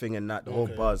Twitter thing and that the whole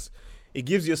buzz, it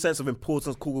gives you a sense of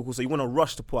importance. Cool. So you want to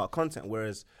rush to put out content.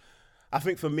 Whereas, I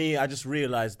think for me, I just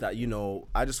realized that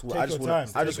I just want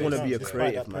to be a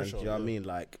creative, man. Do you know what I mean?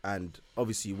 Like, and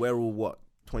obviously we're all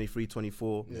 23,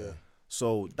 24. Yeah.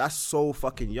 So that's so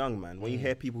fucking young, man. When you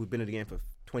hear people who've been in the game for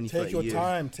 20, 30 years. Take your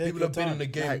time. People have been in the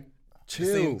game. Like,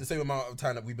 chill. The same amount of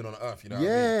time that we've been on Earth, you know.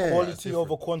 Yeah, quality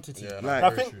over quantity. Yeah, like,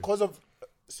 I think because of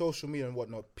social media and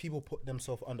whatnot, people put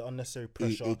themselves under unnecessary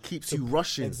pressure. It keeps you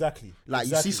rushing. Exactly. Like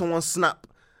you see someone snap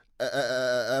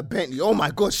a Bentley. Oh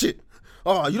my god, shit.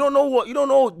 Oh, you don't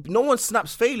know. No one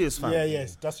snaps failures, fam. Yeah,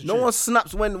 yes, that's the truth. No one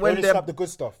snaps when they snap the good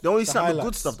stuff. They only snap the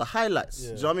good stuff, the highlights. Yeah.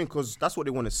 Do you know what I mean? Because that's what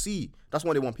they want to see. That's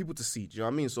what they want people to see. Do you know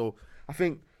what I mean? So I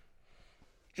think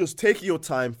just taking your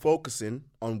time, focusing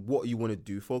on what you want to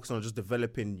do, focusing on just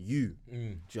developing you. Do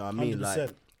you know what I mean? 100%.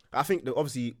 Like, I think that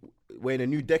obviously we're in a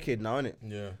new decade now, innit?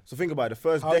 Yeah. So think about it.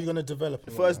 How are you gonna develop?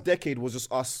 The first decade was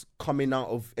just us coming out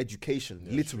of education,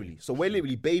 literally. So we're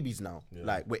literally babies now. Yeah.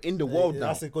 Like we're in the world now.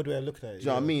 That's a good way of looking at it. Do you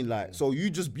know what I mean? Like, so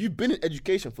you've been in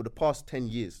education for the past 10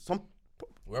 years.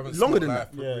 Longer than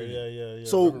that. Yeah.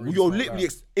 So you're literally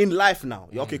in life now.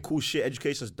 You're okay, cool shit.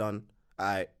 Education's done.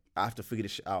 I have to figure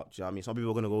this shit out. Do you know what I mean? Some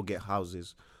people are gonna go get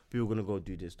houses. People are gonna go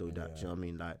do this, do that. Do you know what I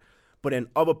mean? Like, but then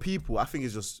other people, I think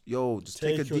it's just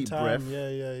take a deep breath.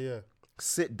 Yeah.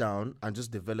 Sit down and just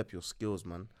develop your skills,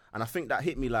 man. And I think that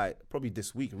hit me like probably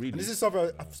this week, really. And this is something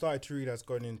I've started to read that's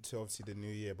going into obviously the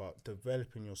new year about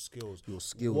developing your skills.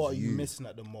 What are you missing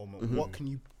at the moment? Mm-hmm. What can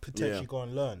you potentially go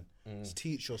and learn? To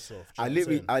teach yourself. I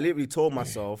literally told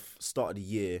myself start of the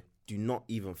year, do not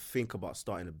even think about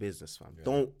starting a business, fam. Yeah.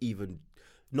 Don't even,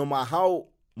 no matter how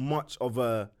much of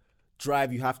a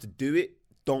drive you have to do it,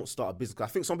 don't start a business. I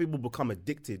think some people become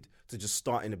addicted to just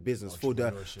starting a business for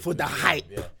the hype.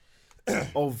 Yeah.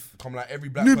 Of come like every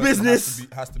black new person business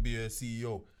has to be a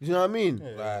CEO. You know what I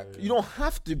mean? Like you don't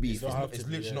have to be. It's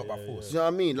literally not by force. You know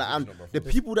what I mean? Like the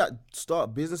people that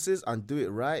start businesses and do it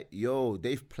right,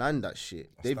 they've planned that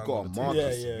shit. They've got a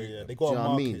market. Yeah. They got a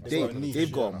market.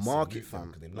 They've got a market,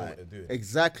 fam. Like,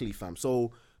 exactly, fam.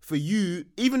 So for you,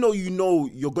 even though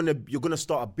you're gonna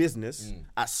start a business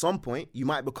at some point, you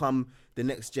might become the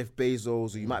next Jeff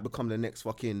Bezos or you might become the next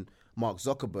fucking Mark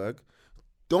Zuckerberg.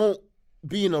 Don't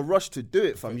be in a rush to do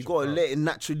it, fam. You gotta let it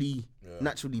naturally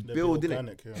build,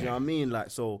 innit? Do you know what I mean? Like,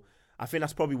 so I think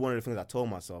that's probably one of the things I told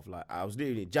myself. Like, I was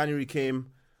literally, January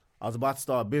came, I was about to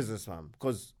start a business, fam,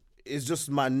 because it's just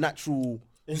my natural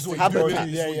habitat.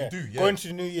 Going to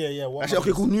the new year, Actually,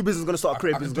 okay, cool. New business is gonna start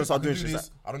creating business, gonna start doing shit.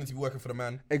 I don't need to be working for the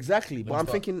man. Exactly, but I'm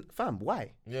thinking, fam,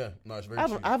 why? Yeah, no, it's very I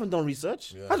true. haven't done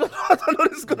research. Yeah. I don't know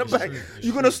this is gonna bang.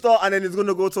 You're gonna start and then it's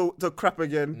gonna go to crap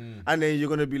again, and then you're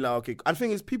gonna be like, okay. And the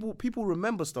thing is, people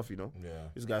remember stuff, you know. Yeah.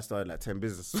 This guy started like 10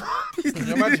 businesses. Can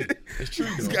you imagine? It's true.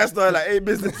 This guy started like 8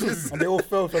 businesses, and they all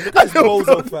fell. Look at his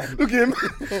bozo, fam. Look at him.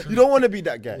 You don't want to be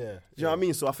that guy. Yeah. Do you know what I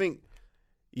mean? So I think,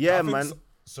 man.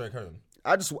 Sorry, Karen.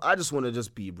 I just want to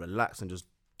just be relaxed and just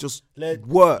Let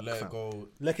work. Let it go.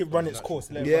 Let it run its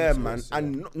course. Yeah, man.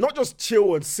 And not just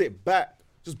chill and sit back.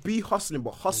 Just be hustling,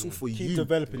 but hustle for you. Keep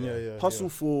developing, Hustle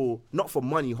for, not for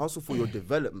money, hustle for your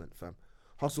development, fam.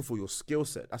 Hustle for your skill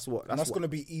set. That's going to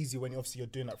be easy when obviously you're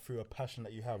doing that through a passion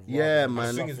that you have. Yeah,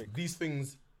 man. The thing is, these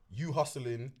things, you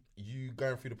hustling, you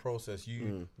going through the process,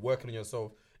 you working on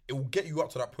yourself, it will get you up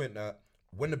to that point that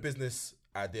when the business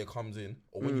idea comes in,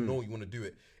 or when you know you want to do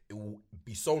it, it will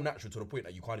be so natural to the point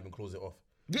that you can't even close it off.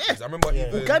 Yeah. I remember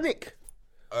even, organic.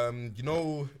 You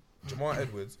know, Jamal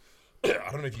Edwards,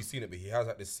 I don't know if you've seen it, but he has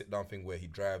like this sit down thing where he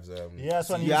drives. I have him on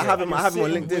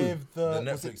LinkedIn. The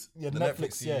Netflix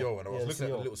CEO, and I was looking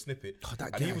at the little snippet,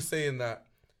 and he was saying that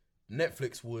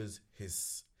Netflix was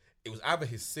it was either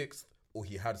his 6th or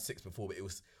he had 6 before, but it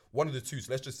was one of the two.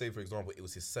 So let's just say, for example, it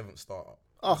was his 7th startup.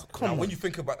 Oh, come on. When you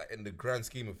think about that in the grand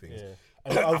scheme of things,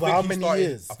 over how many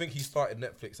years? I think he started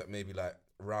Netflix at maybe like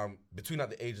around between like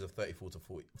the ages of 35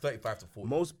 to 40.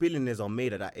 Most billionaires are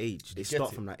made at that age. They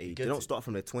start from that age. They don't start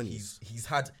from their 20s. He's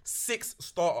had 6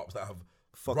 startups that have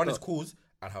run his course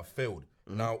and have failed.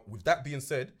 Now, with that being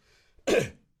said,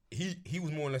 he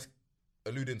was more or less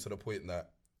alluding to the point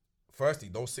that firstly,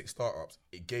 those 6 startups,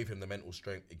 it gave him the mental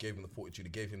strength, it gave him the fortitude,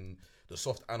 it gave him the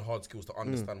soft and hard skills to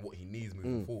understand what he needs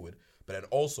moving forward. But then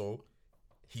also,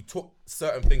 he took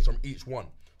certain things from each one.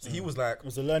 So he was like, it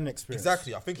was a learning experience.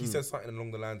 Exactly. I think he said something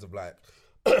along the lines of like,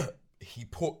 he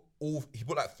put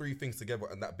like 3 things together,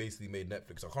 and that basically made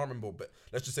Netflix. I can't remember, but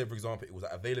let's just say, for example, it was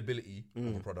like availability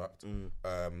of a product,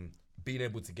 being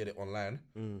able to get it online,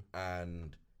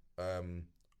 and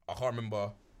I can't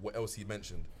remember what else he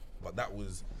mentioned, but that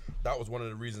was one of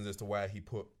the reasons as to why he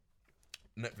put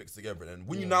Netflix together. And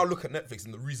when you now look at Netflix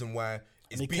and the reason why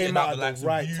it's beating out the likes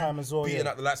of time as well, beating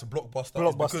out the likes of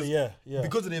Blockbuster,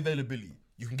 because of the availability.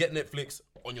 You can get Netflix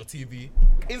on your TV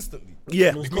instantly. Yeah,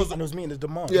 and it was meeting the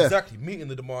demand. Yeah. Exactly, meeting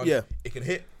the demand. Yeah. It can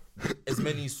hit as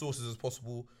many sources as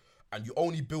possible, and you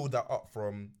only build that up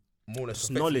from more or less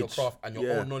perfecting your craft and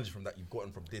your own knowledge from that you've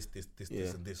gotten from this,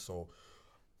 and this. So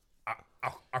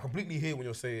I completely hear when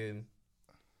you're saying,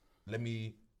 let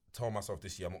me tell myself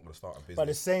this year I'm not going to start a business. But at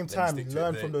the same time,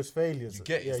 learn from those failures. You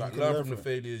get it. It's like learn from the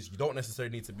failures. You don't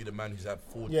necessarily need to be the man who's had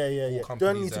 4 companies.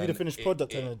 Don't need to be the finished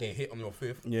product in the day. It hit on your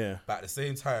 5th. Yeah. But at the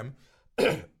same time,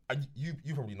 and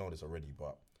you probably know this already,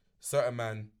 but certain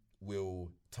men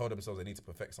will tell themselves they need to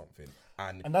perfect something,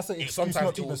 and that's an excuse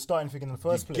not to even start anything in the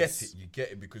first place. You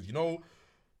get it because you know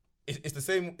it's the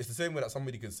same way that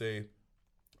somebody can say,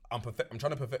 I'm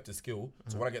trying to perfect a skill,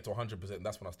 so when I get to 100%,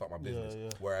 that's when I start my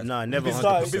business. Whereas never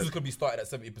 100%. The business could be started at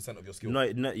 70% of your skill.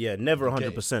 Never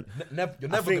 100%. You're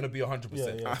never going to be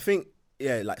 100%. I think,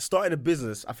 like starting a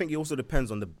business, I think it also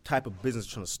depends on the type of business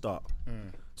you're trying to start.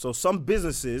 So some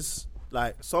businesses,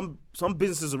 like some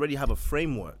businesses already have a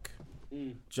framework. Do you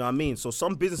know what I mean? So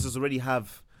some businesses already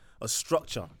have a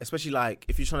structure, especially like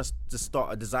if you're trying to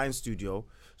start a design studio,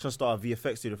 trying to start a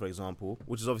VFX studio, for example,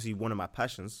 which is obviously one of my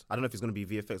passions. I don't know if it's going to be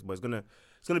VFX, but it's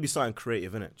gonna be something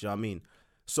creative, innit? Do you know what I mean?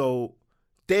 So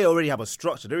they already have a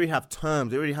structure. They already have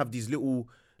terms. They already have these little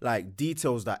like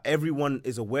details that everyone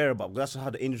is aware about. That's how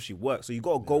the industry works. So you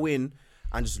got to go in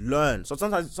and just learn. So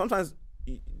sometimes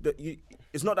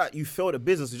it's not that you failed at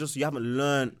business. It's just you haven't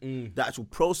learned the actual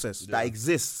process that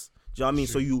exists. Do you know what I mean?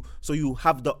 True. So you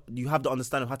have the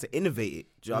understanding of how to innovate it.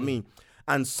 Do you know what I mean?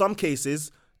 And some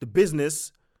cases the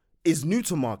business is new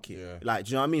to market. Yeah. Like,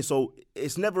 do you know what I mean? So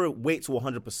it's never wait till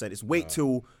 100%. It's wait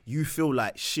till you feel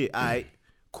like shit, alright,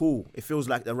 cool. It feels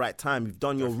like the right time. You've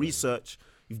done your research,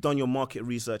 you've done your market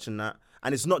research and that.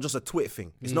 And it's not just a Twitter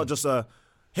thing. It's not just a,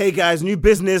 hey guys, new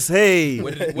business, hey,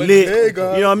 lit. You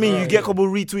know what I mean? You get a couple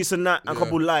retweets and that, and a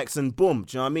couple likes and boom.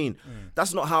 Do you know what I mean?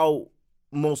 That's not how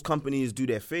most companies do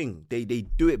their thing. They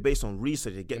do it based on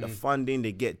research. They get the funding,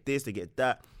 they get this, they get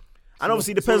that. And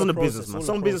obviously, it depends on the business, man. all a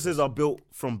Some process. businesses are built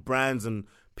from brands and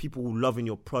people loving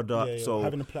your product. Yeah, So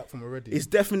having a platform already. it's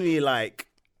definitely like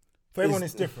For everyone,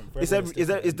 it's different. it's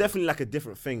definitely like a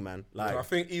different thing, man. Like I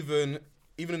think even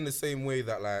in the same way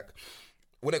that like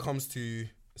when it comes to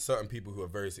certain people who are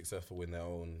very successful in their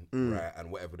own right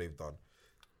and whatever they've done,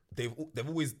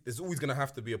 there's always gonna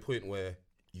have to be a point where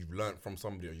you've learned from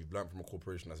somebody or you've learned from a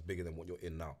corporation that's bigger than what you're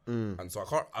in now. And so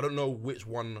I don't know which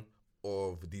one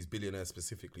of these billionaires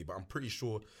specifically, but I'm pretty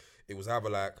sure it was either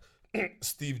like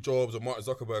Steve Jobs or Mark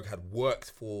Zuckerberg had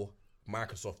worked for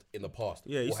Microsoft in the past.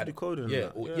 Yeah, you see coding. Yeah,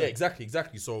 exactly.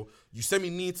 So you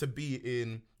need to be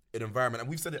in an environment, and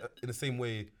we've said it in the same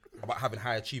way about having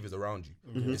high achievers around you.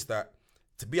 It's that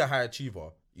to be a high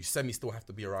achiever, you still have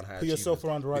to be around high achievers. Put yourself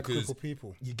around the right group of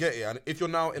people. You get it. And if you're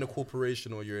now in a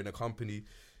corporation or you're in a company,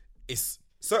 it's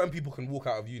certain people can walk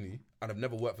out of uni and have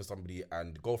never worked for somebody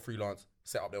and go freelance,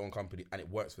 set up their own company, and it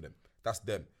works for them. That's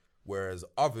them. Whereas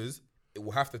others, it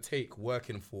will have to take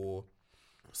working for,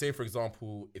 say for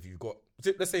example,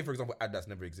 let's say for example, Adidas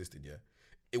never existed, yeah?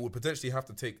 It would potentially have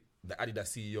to take the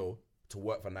Adidas CEO to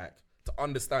work for Nike to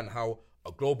understand how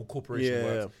a global corporation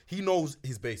works. He knows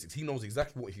his basics. He knows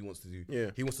exactly what he wants to do. Yeah.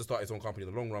 He wants to start his own company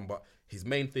in the long run, but his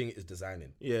main thing is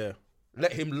designing. Yeah.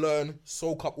 Let him learn,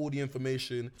 soak up all the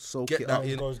information, get that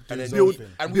in, and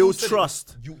then build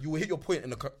trust. You will hit your point in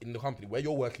the company where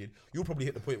you're working. You'll probably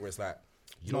hit the point where it's like,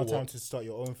 you know what? It's now time to start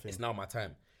your own thing. It's now my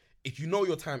time. If you know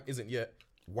your time isn't yet,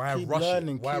 why Keep rush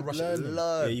learning, it? Why keep rush learning. it?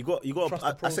 Learn. Yeah, you got.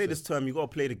 Trust the I say this process. term, you got to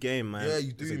play the game, man. Yeah,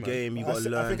 you do, It's a man. game. You got to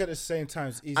learn. I think at the same time,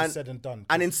 it's easier said than done.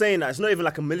 And in saying that, it's not even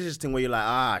like a malicious thing where you're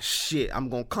like, shit, I'm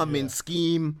gonna come in,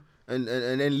 scheme, and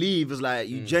then leave. It's like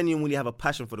you genuinely have a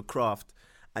passion for the craft,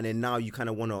 and then now you kind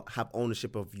of want to have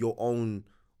ownership of your own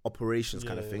operations,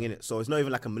 kind of thing, innit? So it's not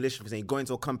even like a malicious thing. Go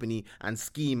into a company and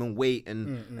scheme and wait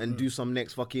and do some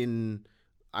next fucking,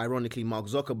 ironically, Mark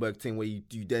Zuckerberg thing where you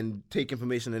then take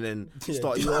information and then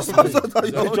start your own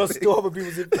thing. Just steal other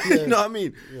people's You know what I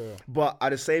mean? Yeah. But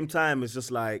at the same time, it's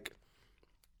just like,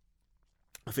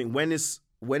 I think when it's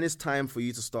time for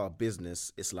you to start a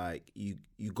business, it's like you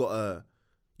gotta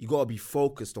be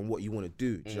focused on what you want to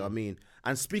do. Do you know what I mean?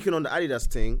 And speaking on the Adidas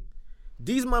thing,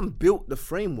 these man built the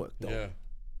framework though. Yeah.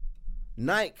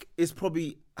 Nike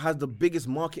has the biggest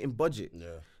marketing budget. Yeah.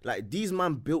 Like these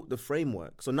man built the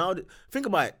framework. So now think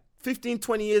about it. 15,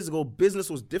 20 years ago,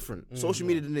 business was different. Social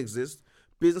media didn't exist.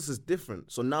 Business is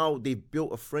different. So now they've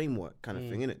built a framework kind of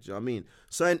thing, innit? Do you know what I mean?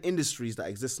 Certain industries that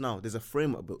exist now, there's a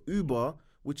framework. But Uber,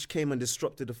 which came and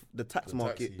disrupted the taxi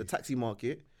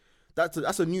market,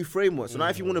 that's a new framework. So now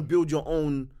if you want to build your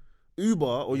own Uber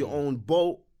or your own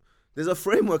Bolt, there's a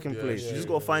framework in place. You just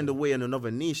got to find a way in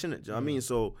another niche, innit? Do you know what I mean?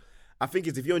 So I think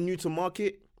if you're new to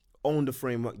market, own the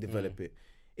framework, develop it.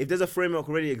 If there's a framework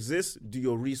already exists, do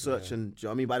your research and, do you know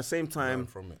what I mean? By the same time,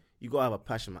 from it. you got to have a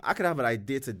passion, man. I could have an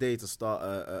idea today to start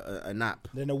an app.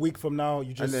 Then a week from now,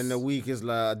 you just... And then a week is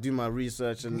like, I do my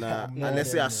research and and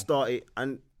let's say I start it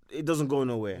and it doesn't go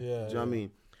nowhere. Do you know what I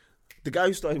mean? The guy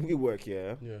who started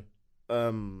WeWork,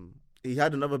 he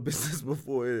had another business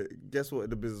before. Guess what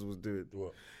the business was doing?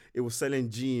 What? It was selling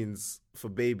jeans for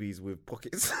babies with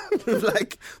pockets. With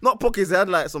like, not pockets, they had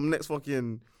like some next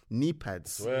fucking knee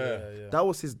pads. That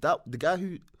was the guy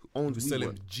who owned was WeWork.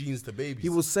 selling jeans to babies. He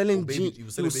was selling baby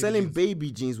jeans.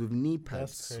 baby jeans with knee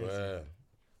pads. That's crazy.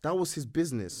 That was his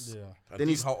business. Yeah. And Then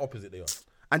he's how opposite they are.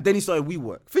 And then he started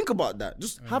WeWork. Think about that.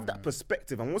 Just have that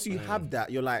perspective. And once you have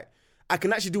that, you're like, I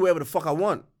can actually do whatever the fuck I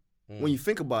want. When you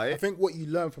think about I it, think what you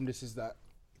learn from this is that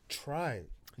try.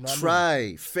 You know what I mean?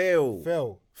 try, fail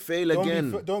Don't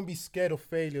again. Don't be scared of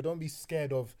failure. Don't be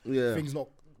scared of things not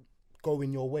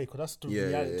going your way, because that's the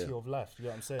reality of life. You know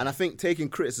what I'm saying? And I think taking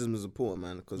criticism is important,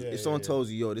 man. Because if someone tells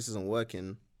you, yo, this isn't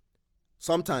working,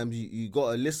 sometimes you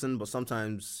gotta listen, but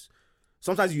sometimes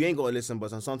you ain't gotta listen,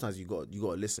 but sometimes you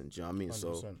gotta listen. Do you know what I mean? 100%.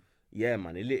 So yeah,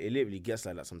 man, it literally gets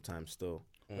like that sometimes still.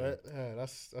 Right? Yeah,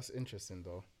 that's interesting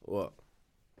though. What?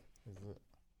 Is it?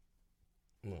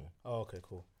 No. Oh, okay,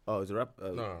 cool. Oh, it's a rap?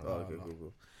 No. Okay,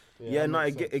 cool. Yeah, no,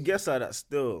 makes sense. it gets like that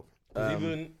still. 'Cause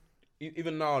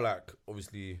even now, like,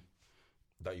 obviously,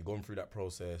 that you've gone through that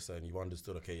process and you've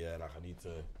understood, okay, yeah, like, I need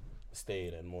to stay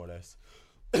in and more or less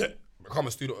become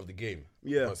a student of the game.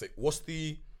 Yeah. I'd say, what's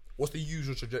the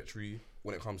usual trajectory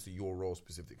when it comes to your role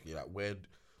specifically? Like,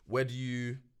 where do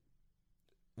you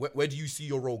see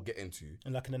your role getting to?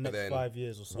 And like in the next 5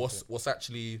 years or something. What's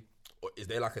actually, or is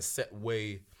there like a set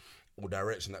way or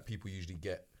direction that people usually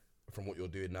get from what you're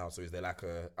doing now? So is there like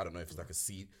I don't know if it's like a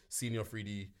senior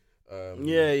 3D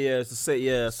it's a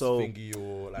set, so thingy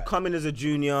or like, you come in as a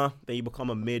junior, then you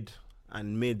become a mid,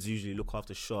 and mids usually look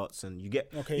after shots, and you get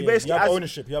Okay, you yeah. basically You have as-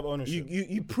 ownership. You have ownership.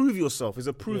 You prove yourself. It's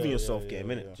a proving Yeah, yourself yeah, game,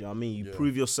 yeah, innit? yeah. Do you know what I mean? You Yeah.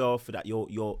 prove yourself that you're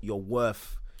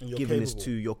worth And you're giving this capable.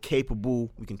 to. You're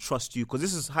capable. We can trust you, because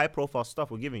this is high profile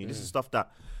stuff we're giving you. This is stuff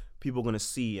that people are gonna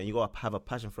see, and you gotta have a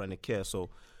passion for it and a care. So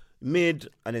mid,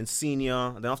 and then senior,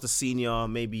 and then after senior,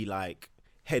 maybe like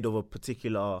head of a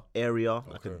particular area,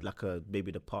 like a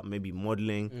maybe department, maybe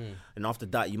modeling, and after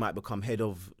that you might become head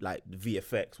of like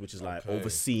VFX, which is like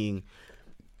overseeing.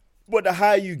 But the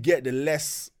higher you get, the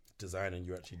less Designing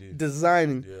you actually do.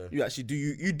 designing Yeah. you actually do.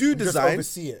 You do You just design.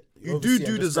 oversee it. You oversee do and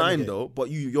just design delegate. though, but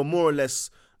you're more or less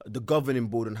the governing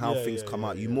board and how Yeah, things yeah, come yeah,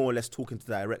 out. You yeah. more or less talking to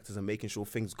the directors and making sure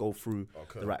things go through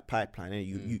Okay. the right pipeline. And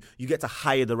you get to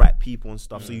hire the right people and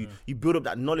stuff. So you build up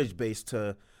that knowledge base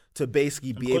to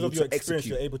basically be Because able of your to experience,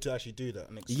 execute. you're able to actually do that.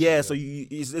 And execute Yeah, it. so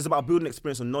it's about building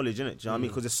experience and knowledge, innit? Do you know what I mean?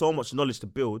 Because there's so much knowledge to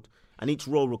build, and each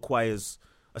role requires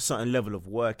a certain level of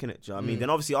work, innit? Do you know what I mean? Then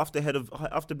obviously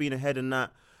after being a head in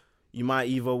that, you might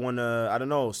either want to, I don't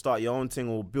know, start your own thing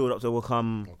or build up to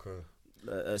become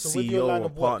a So with your CEO line or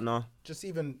of work, partner. just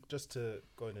to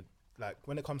go into, like,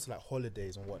 when it comes to like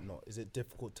holidays and whatnot, is it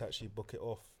difficult to actually book it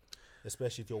off,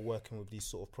 especially if you're working with these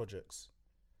sort of projects?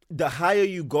 The higher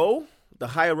you go, the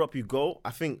higher up you go,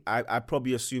 I think I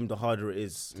probably assume the harder it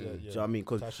is. Do you know what I mean?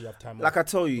 Because To actually have time like off, I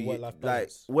tell the you, work-life like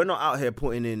balance. we're not out here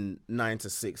putting in 9 to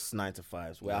 6, 9 to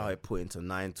 5s. We're out here putting to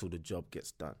 9 till the job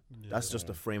gets done. That's just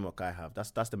the framework I have.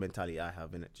 That's the mentality I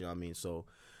have in it. Do you know what I mean? So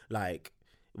like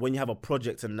when you have a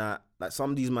project and that, like some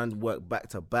of these men work back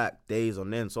to back days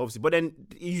on end. So obviously, but then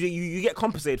you get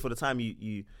compensated for the time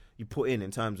you put in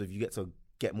terms of you get to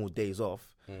get more days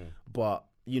off. But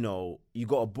you know, you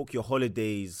got to book your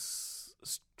holidays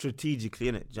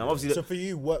strategically, innit? You know, obviously, So for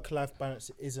you, work-life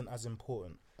balance isn't as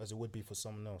important as it would be for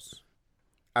someone else.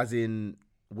 as in,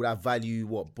 would I value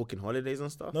what booking holidays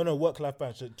and stuff? No, work-life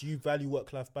balance. So do you value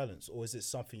work-life balance, or is it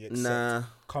something you accept Nah.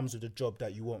 comes with a job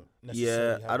that you won't Yeah,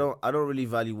 necessarily have? I don't really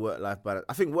value work-life balance.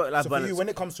 I think work-life So for balance, you, when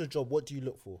it comes to a job, what do you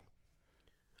look for?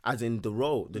 as in the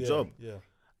role, the job, Yeah.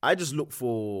 I just look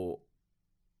for,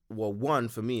 well, one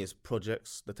for me is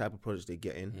projects, the type of projects they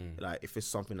get in. Like if it's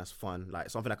something that's fun,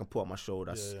 like something I can put on my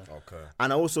shoulders. Yeah. Okay.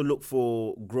 And I also look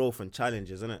for growth and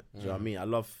challenges, innit? Do you know what I mean? I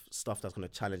love stuff that's gonna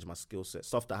challenge my skill set,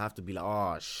 stuff that I have to be like,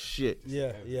 oh shit.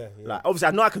 Yeah. Like obviously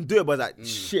I know I can do it, but it's like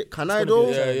shit, can I gonna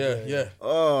be though? a Yeah.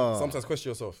 Oh, Sometimes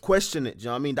question yourself. question it. Do you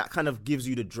know what I mean? That kind of gives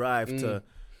you the drive to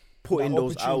put That in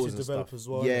those opportunity hours to and develop stuff. as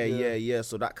well, Yeah, yeah. yeah.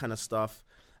 So that kind of stuff.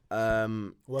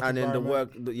 And then the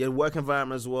environment. work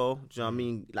environment as well. Do you know what I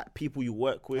mean? Like people you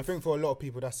work I with think for a lot of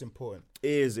people that's important,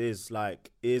 is especially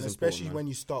important, when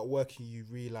you start working. You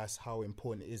realize how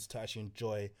important it is to actually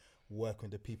enjoy working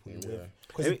with the people you're with,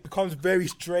 because it becomes very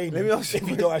straining Let me ask if you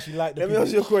you don't actually like the Let me people.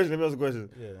 ask you a question.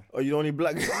 Yeah. Are you the only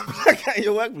black guy in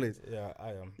your workplace? Yeah,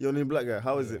 I am. You're the only black guy.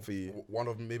 How is it for you? One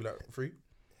of them maybe like 3.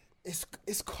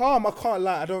 It's calm. I can't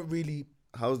lie. I don't really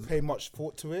How's pay much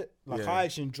thought to it. Like Yeah. I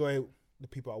actually enjoy the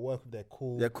people I work with. They're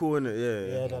cool. they're cool, innit?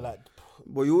 Yeah, Yeah. they're like.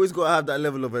 But you always gotta have that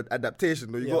level of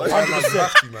adaptation. Though. You Yeah, gotta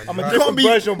 100%. I'm a You different can't be-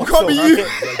 version of you can't myself. be you.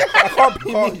 I can't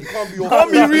be me. You can't be your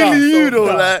can't be really you though.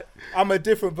 Nah. Like I'm a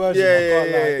different version. Yeah, I can't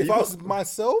yeah, lie. yeah. If You I got- was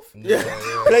myself,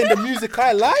 Yeah. playing the music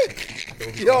I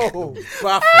like, yo,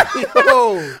 Baffled. yo,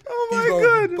 oh He's my gonna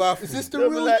god. be baffled. is this the They'll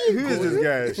be real like, you? who is this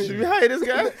guy? Should we hire this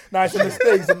guy? Nah, it's a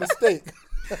mistake. It's a mistake.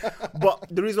 But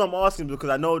the reason I'm asking is because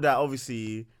I know that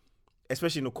obviously,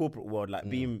 especially in the corporate world, like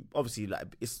being obviously like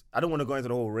it's. I don't want to go into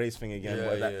the whole race thing again, Yeah,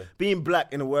 but like, yeah. being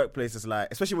black in the workplace is like,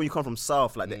 especially when you come from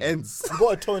South, like the ends. You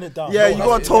gotta tone it down. Yeah, you No,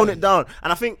 gotta tone it down.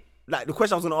 And I think like the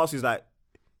question I was gonna ask you is like,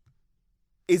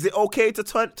 is it okay to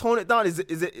tone it down? Is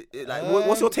it like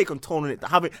what's your take on toning it?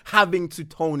 Having to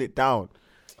tone it down.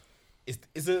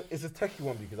 It's a techie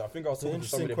one because I think I was talking to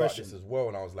interesting somebody question. about this as well,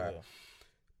 and I was like,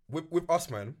 with us,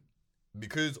 man,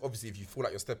 because obviously if you feel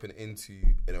like you're stepping into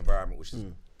an environment which is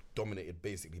dominated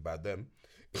basically by them,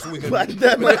 it's always gonna By be,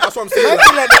 them. That's what I'm saying.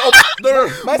 No.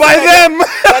 By them.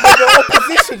 Like the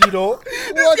opposition, you know.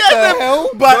 What the hell?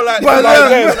 But Not by like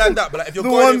them. like that, but like if you're The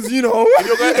going ones, you know. if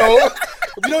you're going,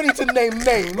 You don't need to name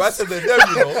names. I said they're them,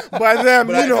 you know. By them,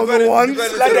 But like, you know if you're the going- ones. if you're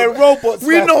going Like into they're the- robots.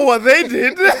 We man. know what they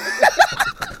did.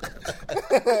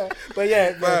 But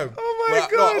yeah, Fam. Oh my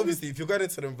But, God. No, obviously, if you're going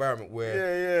into an environment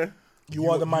where yeah. you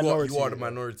are the minority. you are the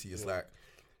minority. It's like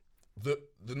the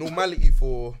normality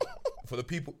for the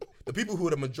people who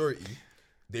are the majority.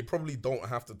 They probably don't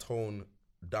have to tone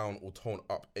down or tone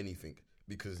up anything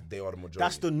because they are the majority.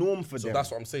 That's the norm for So them.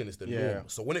 that's what I'm saying. It's the Yeah. norm.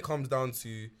 So when it comes down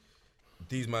to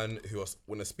these when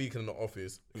they're speaking in the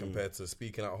office compared to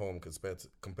speaking at home,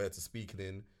 compared to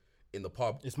speaking in the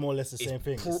pub, It's more or less the same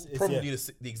thing. Probably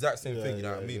the exact same thing. You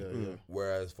know what I mean? yeah.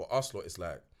 Whereas for us lot, it's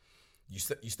like you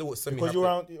still semi because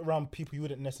you're around people you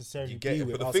wouldn't necessarily be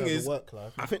with. But the thing is, work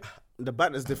life. I think the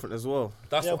banter's different as well.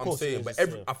 That's Yeah, what of I'm course it saying.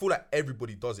 is, But I feel like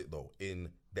everybody does it though in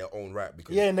their own right,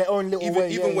 because in their own little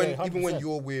way. even when 100%.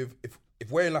 you're with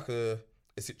if we're in like a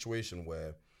situation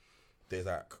where there's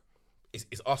like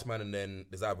it's us man, and then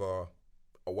there's either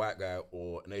a white guy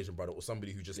or an Asian brother or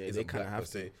somebody who just isn't black per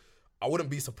se. I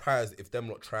wouldn't be surprised if them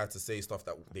lot try to say stuff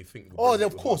that they think.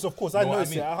 Of course. I know.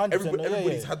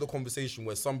 Everybody's had the conversation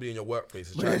where somebody in your workplace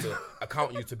is trying to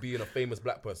account you to being a famous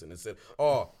black person and said,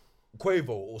 "Oh, Quavo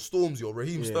or Stormzy or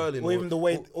Raheem Sterling," or even the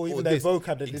way, or even their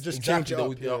vocab, they just change it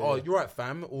up. Oh, you're right,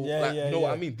 fam. Or you know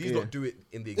what I mean? These lot do it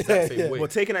in the exact same way. Well,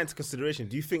 taking that into consideration,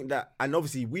 do you think that? And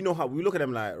obviously, we know how we look at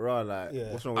them like, what's wrong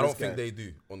with this guy? I don't think they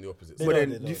do on the opposite side. But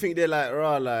then, do you think they're like,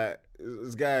 like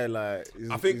this guy, like?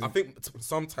 I think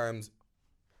sometimes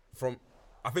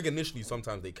I think initially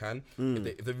sometimes they can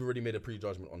if they've already made a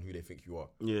prejudgment on who they think you are.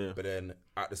 Yeah. But then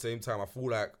at the same time, I feel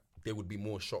like they would be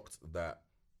more shocked that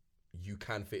you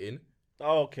can fit in.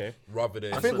 Oh, okay. Rather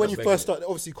than I think when you first start,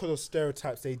 obviously because of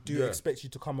stereotypes, they do expect you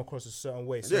to come across a certain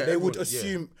way. So they would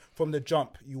assume from the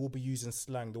jump you will be using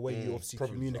slang the way you obviously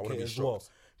communicate as well.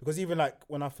 Because even like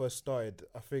when I first started,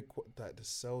 I think like the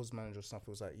sales manager or something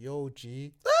was like, "Yo,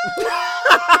 G."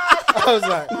 I was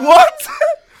like, "What?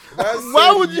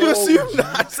 Why would you assume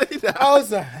that? I say that." I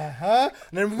was like, And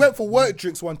then we went for work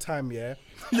drinks one time, yeah.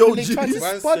 Yo, they G. tried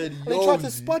to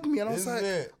spud me, and I was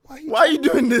like, "Why are you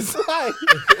doing this?" Why?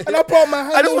 And I put my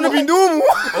hand. I just want to be normal.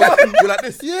 You're like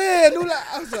this. Yeah, no,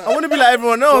 like, I was like, I want to be like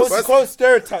everyone else. Because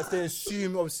stereotypes, they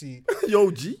assume obviously.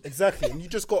 Yo, G. Exactly, and you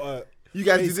just gotta. You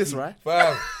guys do this, right?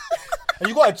 Fam. And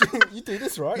you gotta. You do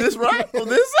this, right? This, right? Or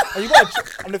this? And you gotta.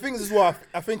 And the thing is as well,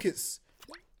 I think it's.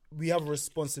 We have a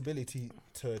responsibility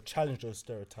to challenge those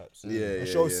stereotypes. Yeah.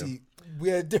 See,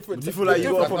 we're different. You feel like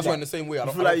that's why in the same way. I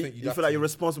don't think you feel like you're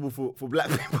responsible for black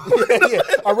people. yeah.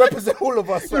 I represent all of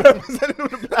us. When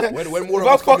more if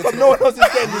I fuck up, no one else is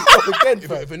getting this stuff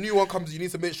again. If a new one comes, you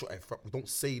need to make sure. Hey, fam, we don't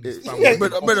say this. Fam.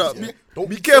 Don't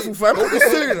be careful, fam. Don't be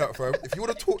saying that, fam. If you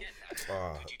want to talk.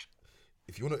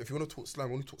 If you wanna talk slang,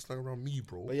 only talk slang around me,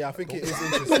 bro. But yeah, I think it is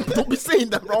interesting. Don't be saying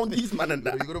that around these man and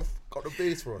that. You're gonna cut the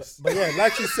base for us. But yeah,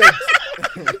 like you said,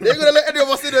 they ain't gonna let any of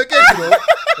us in there again,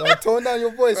 you know. Tone down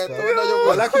your voice, man.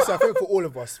 But like you said, I think for all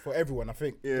of us, for everyone, I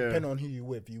think depending on who you're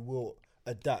with, you will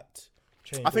adapt.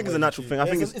 Change. I think it's a natural thing. I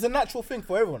think it's a natural thing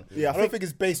for everyone. Yeah, I don't think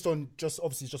it's based on just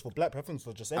for black people. I think it's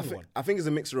for just anyone. I think it's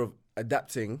a mixture of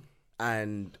adapting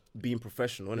and being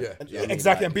professional, isn't it? Yeah,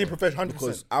 exactly, and being professional, 100%.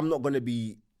 Because I'm not gonna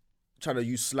be trying to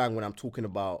use slang when I'm talking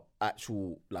about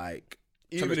actual like.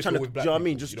 Even if trying you're to, with black do you know what I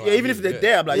mean? people, just you know what I even mean? if they're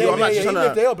there, I'm like, I'm actually trying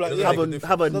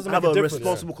to have a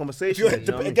responsible conversation.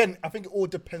 Again, I think it all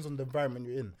depends on the environment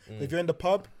you're in. If you're in the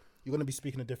pub, you're gonna be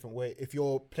speaking a different way. If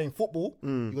you're playing football,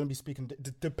 you're gonna be speaking.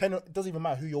 It doesn't even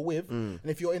matter who you're with. And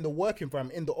if you're in the work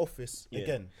environment, in the office,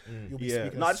 again, you'll be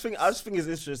speaking. No, I just think it's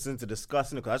interesting to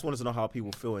discuss, because I just wanted to know how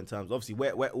people feel in terms. Obviously,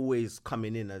 we're always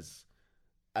coming in as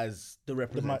the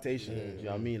representation. Do you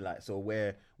know what I mean? Like, so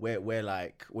we're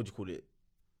like, what do you call it?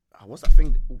 What's that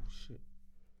thing? Oh shit!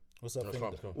 What's that thing?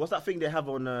 What's that thing they have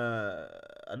on? I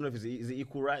don't know if is it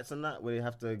equal rights and that, where you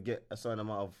have to get a certain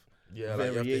amount of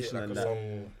variation and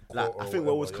that. Like, I think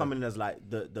we're always coming in as like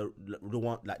the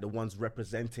ones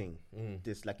representing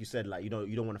this. Like you said, like you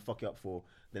don't want to fuck it up for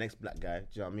the next black guy. Do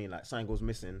you know what I mean? Like something goes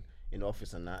missing in the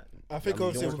office and that. I think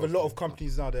obviously with a lot of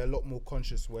companies now, they're a lot more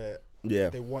conscious where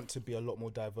they want to be a lot more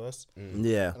diverse.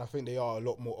 Yeah, and I think they are a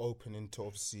lot more open into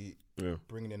obviously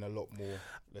bringing in a lot more.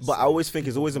 But I always think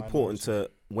it's always important to,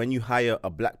 when you hire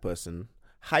a black person,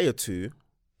 hire two,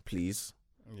 please.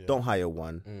 Don't hire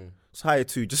one. Just hire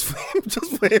two, just for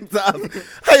him to have.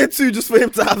 Hire two, just for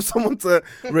him to have someone to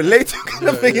relate to, kind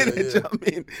of thing. Do you know what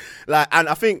I mean? Like, and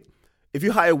I think if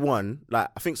you hire one, like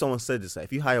I think someone said this, like,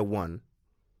 if you hire one,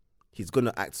 he's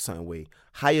gonna act a certain way.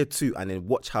 Hire two and then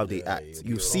watch how they act.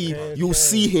 You'll see him. You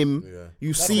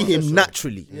see him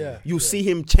naturally. You see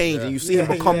him change and you see him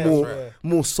become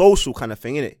more social, kind of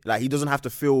thing, innit? Like he doesn't have to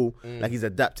feel like he's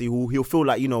adapted. He'll feel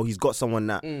like, he's got someone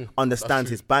that understands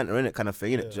his banter, innit, kind of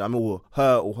thing, innit? Do you know what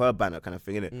I mean? Or her banter, kind of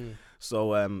thing, innit?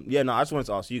 So I just wanted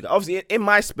to ask you guys. Obviously, in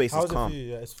my space, it's calm.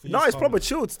 It's proper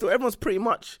chilled. Still, everyone's pretty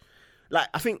much like.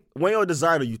 I think when you're a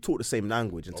designer, you talk the same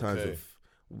language in terms of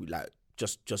like.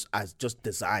 Just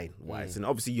design wise, and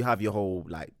obviously you have your whole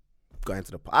like going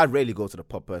to the pub. I rarely go to the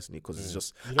pub personally because it's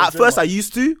just. At first, I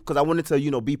used to because I wanted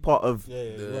to, be part of.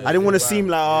 I didn't want to seem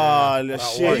like,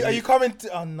 shit. Are you coming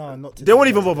to? Oh no, not today. They won't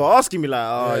even bother asking me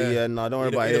like, no, don't worry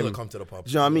about him. He doesn't come to the pub.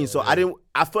 Do you know what I mean? So I didn't.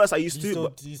 At first, I used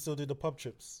to. Do you still do the pub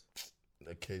trips?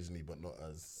 Occasionally, but not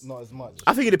as much.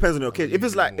 I think it depends on the occasion. If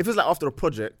it's like after a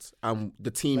project and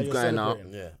the team's going out,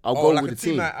 I'll go with the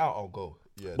team. Night out, I'll go.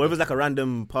 Yeah, but if it's like a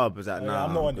random pub, it's like nah.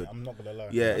 I'm not on it. I'm not gonna lie.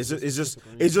 Yeah, it's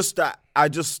just that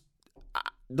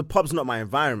the pub's not my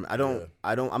environment. I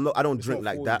don't drink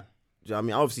like that. Do you know what I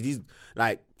mean? Obviously, these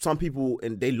like some people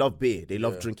and they love beer. They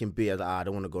love drinking beer. Like, I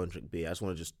don't want to go and drink beer. I just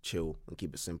want to just chill and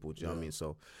keep it simple. Do you know what I mean?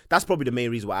 So that's probably the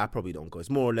main reason why I probably don't go. It's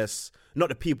more or less not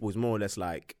the people. It's more or less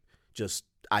like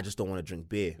I just don't want to drink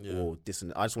beer or this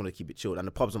and I just want to keep it chilled. And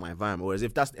the pub's not my environment. Whereas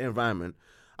if that's the environment,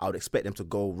 I would expect them to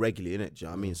go regularly in it. Do you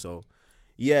know what I mean? So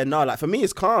yeah, no, like for me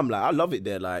it's calm. Like I love it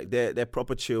there. Like they're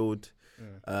proper chilled.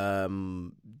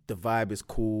 The vibe is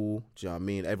cool. Do you know what I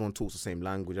mean? Everyone talks the same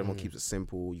language. Everyone keeps it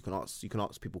simple. You can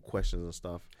ask people questions and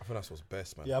stuff. I think that's what's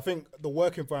best, man. Yeah, I think the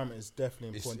work environment is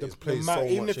definitely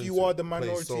important. Even if you are the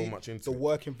minority, the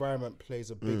work environment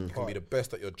plays a big part. You can be the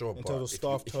best at your job. In terms of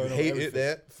staff if you hate it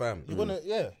there, fam, you're gonna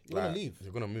leave.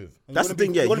 You're gonna move. And that's the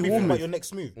thing. Yeah, you want to you be will thinking move. about your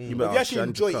next move. But if you actually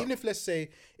enjoy it, even if let's say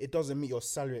it doesn't meet your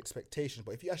salary expectations,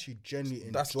 but if you actually genuinely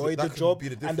enjoy the job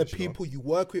and the people you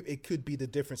work with, it could be the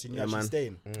difference in you actually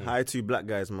staying. Hire 2 black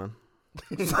guys, man.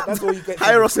 That's all you get.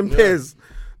 Hire us in pairs.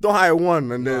 Don't hire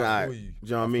one and then do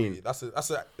you know what I mean?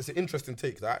 It's an interesting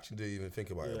take because I actually didn't even think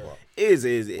about it. But it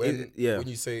is. When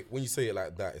you say it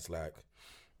like that, it's like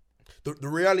the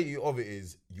reality of it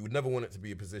is you would never want it to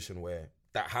be a position where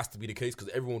that has to be the case because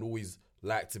everyone would always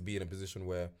like to be in a position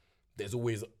where there's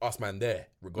always us man there,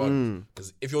 regardless.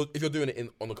 Because if you're doing it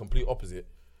on the complete opposite,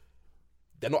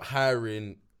 they're not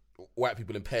hiring white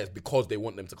people in pairs because they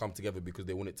want them to come together because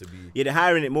they want it to be. Yeah, they're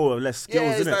hiring it more or less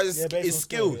skills, isn't it? It's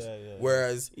skills.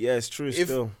 Whereas it's true.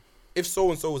 If so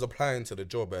and so was applying to the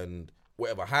job and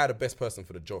whatever, hire the best person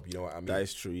for the job. You know what I mean? That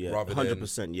is true. Yeah, rather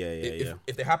 100%. Yeah.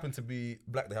 If they happen to be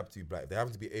black, they happen to be black. If they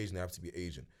happen to be Asian, they happen to be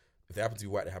Asian. If they happen to be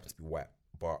white, they happen to be white.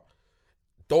 But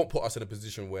don't put us in a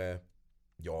position where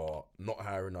you're not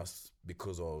hiring us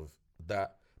because of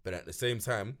that. But at the same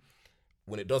time,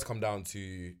 when it does come down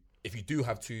to if you do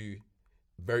have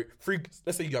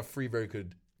let's say you have 3 very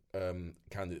good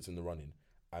candidates in the running,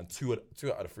 and two out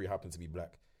of the 3 happen to be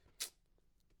black.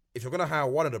 If you're gonna hire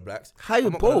one of the blacks, hire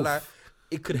both.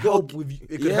 It could help with you.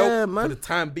 It could help man. for the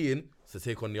time being to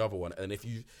take on the other one. And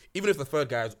even if the third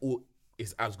guy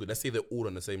is as good, let's say they're all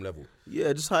on the same level.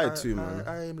 Yeah, just hire 2, man.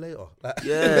 I am later.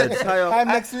 Just hire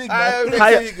next week.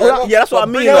 That's what I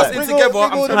mean. Bring us in together.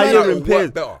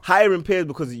 I'm hire in pairs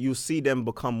because you see them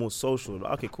become more social.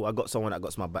 Like, okay, cool. I got someone that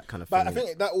got my back, kind of thing. But I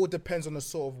think that all depends on the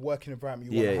sort of working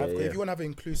environment you want to have. If you want to have an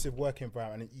inclusive work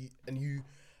environment,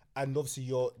 and obviously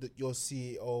your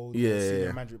CEO, your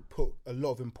senior manager put a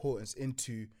lot of importance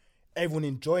into everyone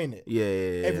enjoying it.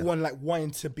 Everyone like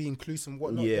wanting to be inclusive and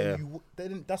whatnot.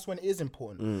 Then that's when it is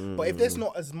important. But if there's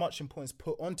not as much importance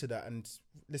put onto that, and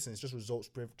listen, it's just results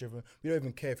driven. We don't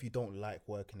even care if you don't like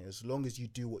working it, as long as you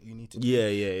do what you need to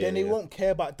do. Then they won't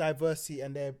care about diversity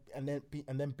and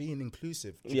then being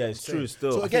inclusive. It's true.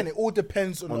 Still, so again, it all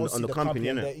depends on the company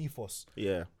and their ethos.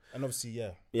 And obviously,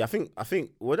 I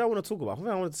think what I want to talk about.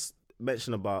 I wanted to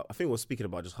mention about. I think we're speaking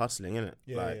about just hustling, innit?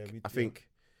 I think,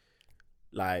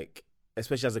 like,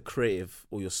 especially as a creative,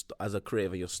 or you're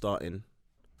starting.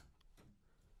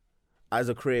 As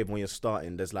a creative, when you're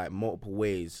starting, there's like multiple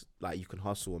ways like you can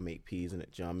hustle and make peas,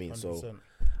 innit? Do you know what I mean? 100%. So,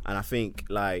 and I think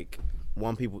like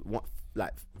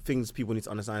things people need to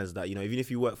understand is that even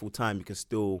if you work full time, you can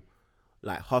still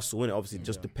like hustle, and it obviously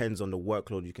just depends on the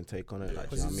workload you can take on it.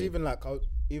 Like, because it's even like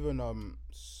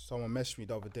someone messaged me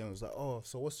the other day and was like, "Oh,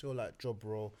 so what's your like job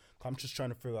role?" I'm just trying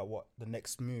to figure out what the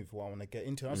next move, what I want to get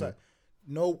into. And I was like,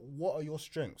 "No, what are your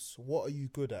strengths? What are you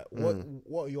good at?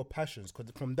 What are your passions?"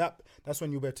 Because from that's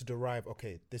when you'll be able to derive.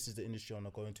 Okay, this is the industry I'm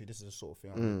going to. This is the sort of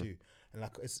thing I'm going to do. And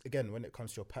like it's again when it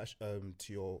comes to your passion,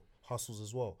 to your hustles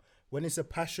as well. When it's a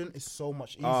passion, it's so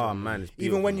much easier. Oh man, it's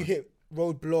even when you hit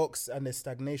roadblocks and there's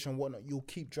stagnation and whatnot, you'll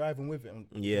keep driving with it.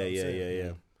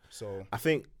 Yeah. So I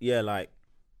think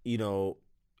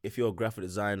if you're a graphic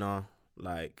designer,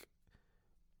 like,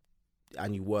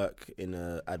 and you work in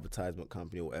a advertisement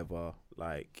company or whatever,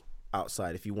 like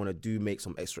outside, if you want to make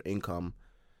some extra income,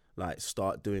 like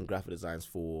start doing graphic designs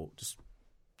for just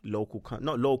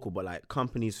not local, but like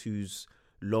companies whose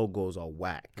logos are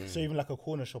whack. So even like a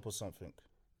corner shop or something.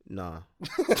 Nah.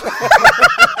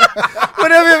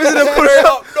 Whenever you ever seen a corner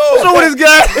shop, what's wrong with this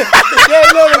guy?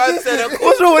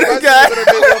 What's wrong with this guy?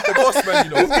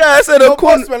 This guy said a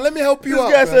corner. Man, let me help you out.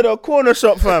 This guy said a corner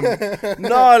shop, fam.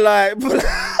 No, like,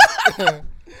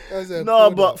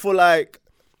 no, but for like,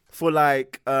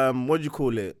 what do you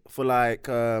call it? For like,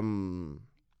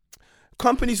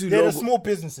 companies who the small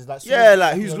businesses,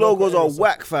 like whose logos are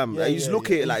whack, fam. Like, you just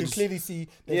look at it, like, you can clearly see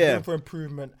there's room for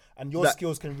improvement, and your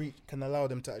skills can allow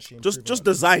them to actually improve. Just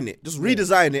design it, just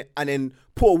redesign it, and then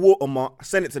put a watermark,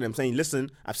 send it to them, saying, "Listen,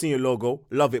 I've seen your logo,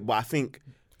 love it, but I think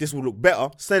this will look better."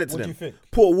 Send it to them. What do you think?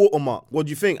 Put a watermark. What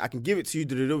do you think? I can give it to you.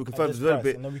 We can further develop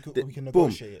it, and then we can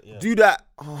negotiate it. Yeah. Do that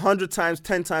 100 times,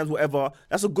 10 times, whatever.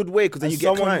 That's a good way because then you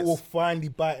get clients. Someone will finally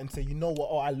buy it and say, "You know what?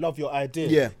 Oh, I love your idea.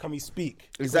 Yeah, can we speak?"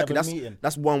 Exactly.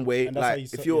 That's one way.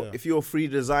 Like if you're a free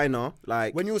designer,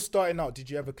 like when you were starting out,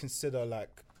 did you ever consider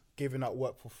like giving out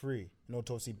work for free? To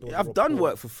obviously build I've done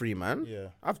work for free, man. Yeah,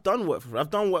 I've done work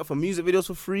for music videos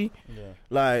for free. Yeah,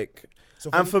 like. So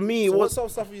for me, what sort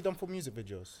of stuff have you done for music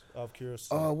videos? Out of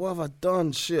curiosity. What have I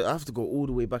done? Shit, I have to go all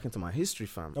the way back into my history,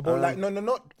 fam. No, but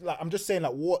not like I'm just saying,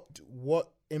 like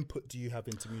what input do you have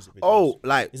into music videos? Oh,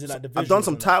 like, is it like the I've done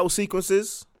some title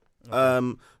sequences.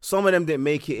 Okay. Some of them didn't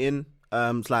make it in.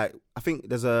 It's like I think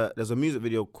there's a music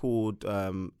video called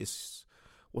it's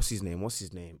what's his name?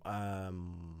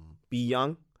 Be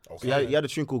Young. Okay. So he had a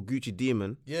tune called Gucci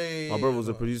Demon. Yeah. My brother was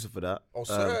a producer for that. Oh,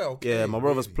 sorry. Okay. Yeah, my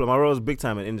brother's big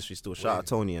time in industry still. Shout out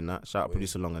Tony and that. Shout out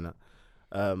Producer Long and that.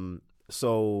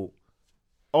 So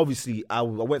obviously I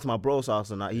went to my bro's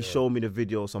house and that. He showed me the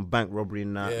video, some bank robbery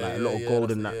and that, like a lot of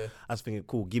gold and that. Yeah. I was thinking,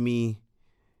 cool, give me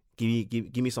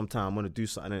some time. I want to do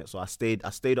something in it. So I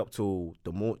stayed up till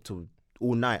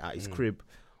all night at his crib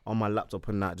on my laptop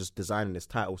and that, just designing this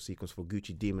title sequence for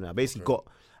Gucci Demon. I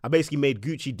basically made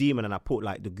Gucci Demon and I put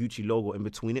like the Gucci logo in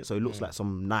between it, so it looks like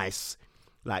some nice,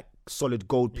 like solid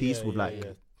gold piece with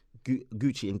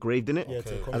Gucci engraved in it,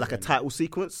 as like a title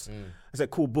sequence. I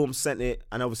said, cool, boom, sent it,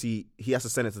 and obviously he has to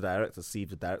send it to the director, see if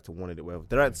the director wanted it. Whatever.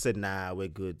 The director said, nah, we're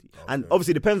good. And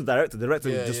obviously it depends on the director. The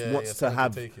director just wants to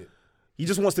have. He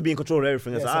just wants to be in control of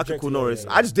everything. It's like, okay, cool, no worries.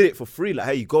 I just did it for free. Like,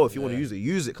 here you go. If you want to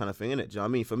use it, kind of thing, innit? Do you know what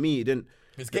I mean? For me, it didn't.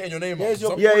 It's getting your name up. It's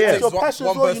your passion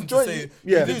as well. You enjoy it.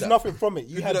 You lose nothing from it.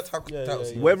 You had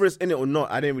that. Whether it's in it or not,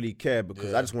 I didn't really care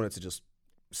because I just wanted to just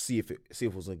see if it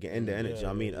was gonna get in there, innit? Do you know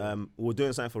what I mean? We were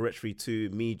doing something for Rich 32.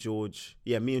 Me and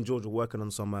George were working on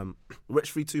some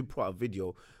Rich 32 put out a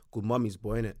video called Mummy's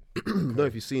Boy, innit? I don't know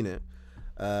if you've seen it.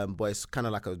 But it's kind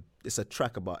of like it's a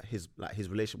track about his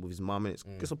relationship with his mum, and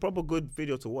it's a proper good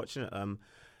video to watch, innit?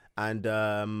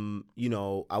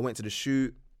 I went to the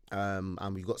shoot,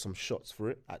 and we got some shots for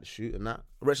it at the shoot and that.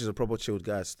 Rich is a proper chilled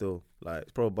guy still, like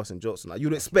it's proper busting jokes and like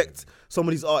you'd expect some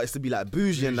of these artists to be like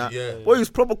bougie and that. But he was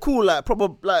proper cool, like proper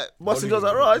like busting jokes,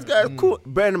 like, right, this guy is cool.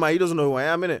 Bearing in mind, he doesn't know who I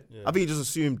am, innit? I think he just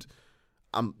assumed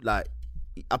I'm like.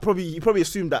 He probably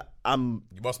assumed that you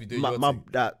must be doing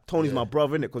that Tony's my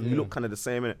brother, innit? Because we look kind of the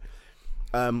same, innit?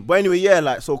 But anyway,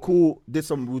 like, so cool. We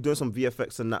were doing some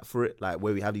VFX and that for it, like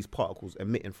where we have these particles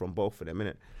emitting from both of them,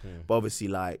 innit? But obviously,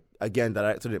 like, again, the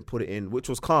director didn't put it in, which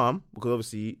was calm because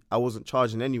obviously I wasn't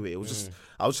charging anyway. It was just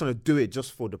I was trying to do it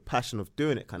just for the passion of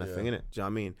doing it, kind of thing, innit? Do you know what I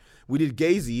mean? We did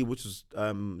Gazy, which was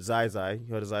Zai Zai.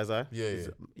 You heard of Zai Zai?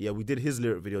 Yeah. We did his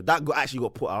lyric video. That actually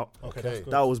got put out. Okay, that's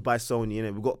good. That was by Sony,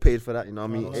 innit? We got paid for that. You know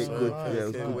what I mean?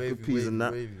 Good peas and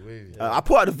that. I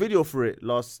put out the video for it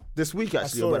this week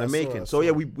actually. About the making. So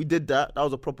yeah, we did that. That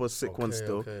was a proper sick one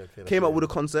still. Came up with a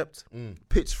concept,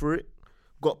 pitched for it.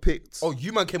 Got picked. Oh,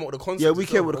 you man came up with the concept? Yeah, we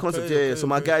came up with the concept, yeah. So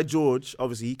my guy George,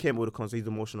 obviously he came up with the concept, he's a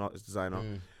motion artist designer.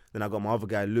 Then I got my other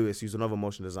guy Lewis, who's another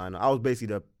motion designer. I was basically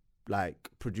the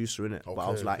producer in it, but I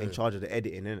was in charge of the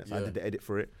editing in it. So I did the edit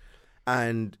for it.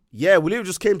 And yeah, we literally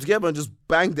just came together and just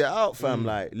banged it out, fam.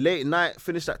 Like late night,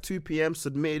 finished at 2 p.m,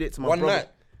 submitted it to my brother. One night?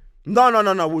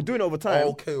 No. We're doing it over time.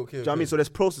 Okay. Do you know what I mean? So there's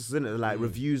processes in it, like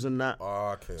reviews and that.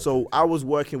 I was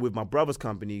working with my brother's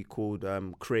company called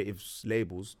Creative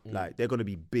Labels. Like they're gonna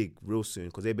be big real soon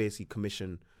because they basically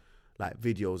commission like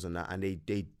videos and that, and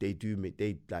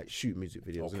they like shoot music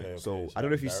videos. So I don't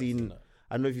know if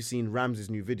you've seen Rams's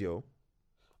new video.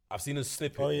 I've seen a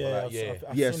snippet. Oh yeah,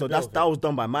 yeah. So that was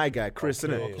done by my guy Chris,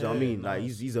 innit? Do you know what I mean? Like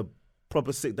he's a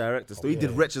proper sick director. So he did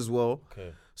Wretch as well.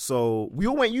 So we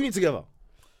all went uni together.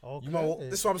 Okay. You know,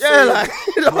 this is what I'm saying. Yeah, like,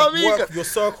 you know what I mean? Your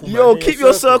circle, man. Yo, keep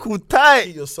your circle tight.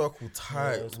 Keep your circle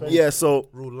tight. Yeah, so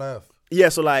real life. Yeah,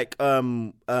 so like, what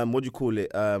do you call it?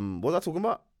 What was I talking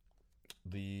about?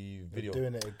 The video. You're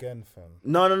doing it again, fam.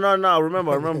 No.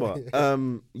 Remember.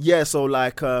 Yeah, so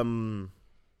like, oh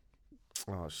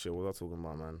shit, what was I talking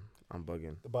about, man? I'm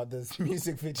bugging. About this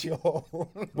music video.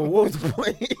 But what was the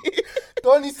point?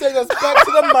 Donnie said us back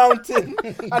to the mountain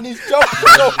and he's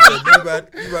jumping off.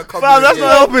 You might come Fam, that's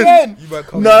not helping.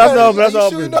 No, that's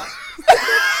not helping.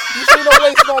 You should not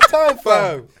waste our time,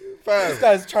 fam. Fam. This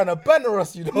guy's trying to banter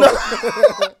us, you know.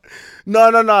 No,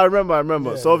 I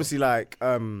remember. Yeah. So obviously, like,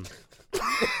 you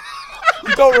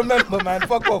don't remember, man.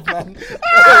 Fuck off, man.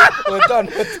 We're done.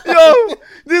 Yo,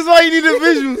 this is why you need the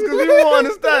visuals, because people won't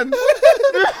understand.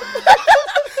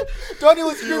 Donnie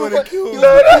was screaming in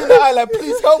the eye like,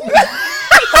 please help me.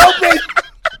 Help me.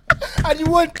 And you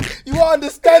weren't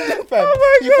understanding, fam.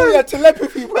 You thought you had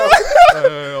telepathy, bro.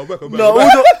 No,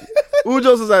 who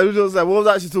jokes aside? What was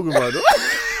I actually talking about, though?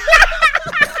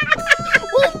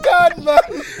 We're done, man.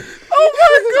 Oh my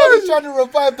God. He's trying to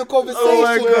revive the conversation. Oh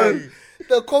my God. Man.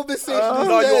 The conversation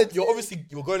is dead.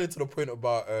 You're going into the point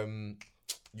about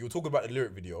you were talking about the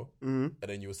lyric video, and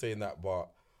then you were saying that, but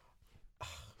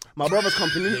my brother's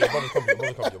company. Your brother's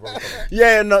company.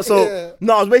 Yeah, no. So I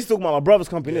was basically talking about my brother's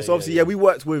company. So obviously, we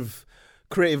worked with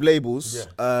creative labels.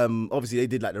 Yeah. Obviously, they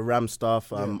did like the Ram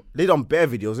stuff. They done bare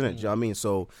videos, innit? Do you know what I mean?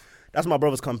 So that's my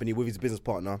brother's company with his business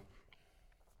partner.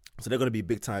 So they're gonna be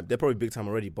big time. They're probably big time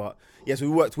already, but yes, we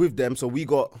worked with them. So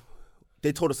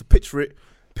they told us to pitch for it.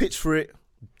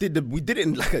 We did it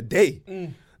in like a day.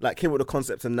 Like came with the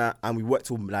concept and that, and we worked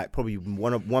till like probably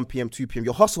 1 p.m., 2 p.m.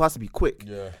 Your hustle has to be quick.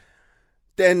 Yeah.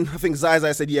 Then I think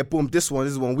Zai said, yeah, boom, this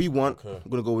is the one we want. Okay. I'm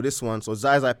gonna go with this one. So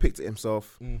Zai picked it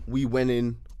himself. We went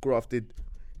in, grafted,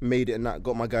 made it and that,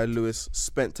 got my guy Lewis,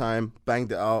 spent time,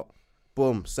 banged it out,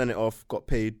 boom, sent it off, got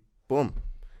paid, boom.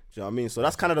 Do you know what I mean? So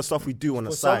that's kind of the stuff we do on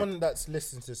the side. For someone that's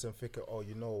listening to this and thinking, oh,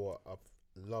 you know what, I've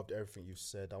loved everything you've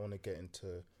said, I want to get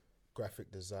into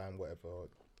graphic design, whatever,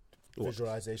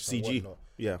 visualization, CG, whatnot.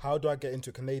 Yeah. How do I get into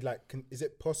it? Can they is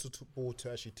it possible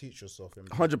to actually teach yourself?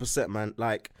 100%, man.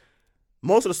 Like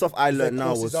most of the stuff I learned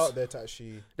now was out there to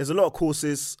actually. There's a lot of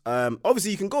courses.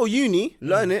 Obviously, you can go uni,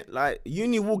 learn it. Like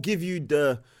uni will give you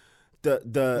the.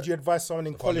 Would you advise someone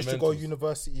in college to go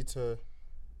university to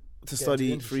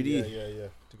study 3D? Yeah,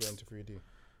 to get into 3D.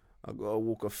 I gotta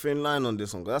walk a thin line on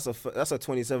this one. That's a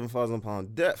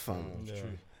 £27,000 debt, fam. Yeah. True.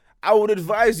 I would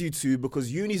advise you to,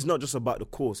 because uni's not just about the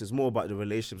course, it's more about the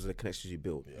relationships and the connections you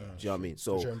build. Yeah, do you know what I mean?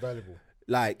 So you're invaluable.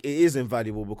 Like, it is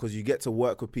invaluable because you get to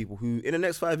work with people who, in the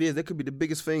next 5 years, they could be the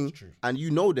biggest thing, and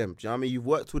you know them. Do you know what I mean? You've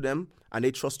worked with them, and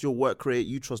they trust your work rate.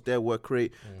 You trust their work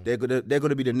rate. They're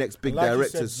gonna be the next big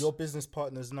directors. You said, your business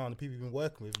partners now, and the people you've been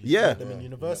working with, met them in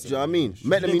university. Do you know what I mean?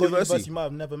 Met them in university. You might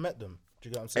have never met them. Do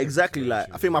you get what I'm saying? Exactly. Like,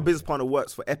 I think my business partner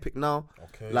works for Epic now.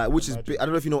 Okay. Like, which is big. I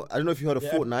don't know if you heard of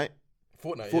Fortnite.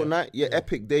 Fortnite, yeah,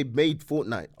 Epic, they made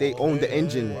Fortnite. They own the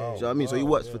engine. Do you know what I mean? So he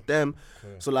works for them.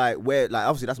 Okay. So like,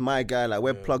 obviously that's my guy. Like,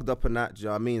 we're plugged up in that. Do you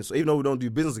know what I mean? So even though we don't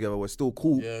do business together, we're still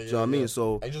cool. Do you know what I mean?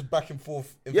 So and just back and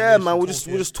forth. Yeah, man, we'll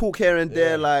just talk here and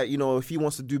there. Like, you know, if he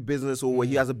wants to do business or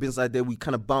he has a business idea, we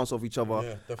kind of bounce off each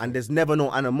other. And there's never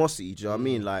no animosity. Do you know what I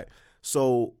mean? Like,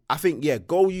 so I think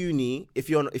go uni if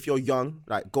you're young.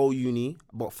 Like, go uni,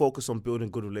 but focus on building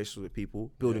good relationships with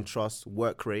people, building trust,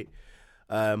 work rate.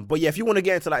 But yeah, if you want to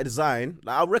get into like design,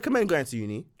 like, I recommend going to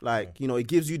uni. Like, you know, it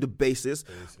gives you the basis.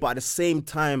 But at the same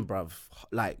time, bruv,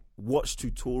 like, watch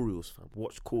tutorials, fam.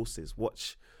 Watch courses,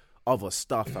 watch other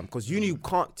stuff, fam. Because uni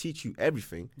can't teach you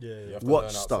everything. Yeah.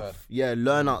 Watch stuff. Outside. Yeah,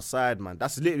 learn outside, man.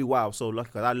 That's literally why I was so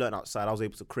lucky, because I learned outside. I was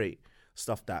able to create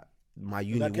stuff that my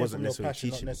uni wasn't necessarily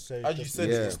teaching. As you said,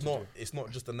 it's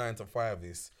not just a 9 to 5.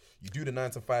 You do the 9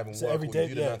 to 5 and work, every day, you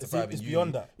do the 9 to 5 it's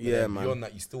beyond that. Yeah, man. Beyond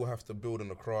that, you still have to build on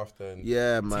the craft and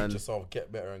teach yourself,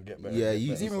 get better and get better. Yeah,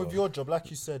 even with your job, like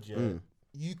you said,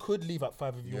 you could leave at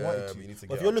 5 if you wanted to.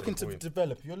 But if you're looking to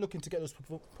develop, if you're looking to get those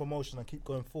promotions and keep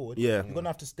going forward, you're gonna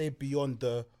have to stay beyond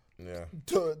the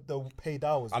paid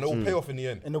hours, and it will pay off in the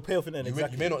end.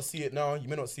 Exactly. You may not see it now. You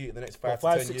may not see it in the next 5 to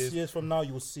 10 6 years from now.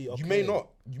 You will see. Okay. You may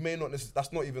not.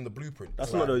 That's not even the blueprint.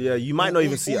 That's not. You might not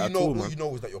even see it at all, man. All you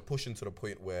know is that you're pushing to the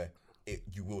point where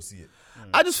you will see it.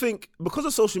 I just think because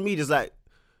of social media, it's like,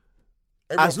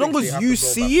 as long as you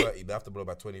see it, they have to blow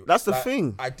by 20. That's the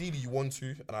thing. Ideally, you want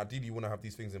to, and ideally, you want to have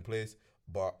these things in place,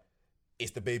 but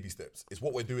it's the baby steps. It's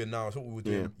what we're doing now. It's what we were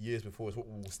doing years before. It's what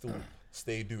we will still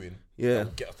stay doing. Yeah.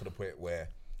 Get us to the point where,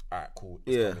 all right, cool.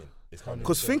 It's coming.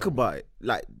 Because think about it,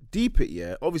 like, deep it.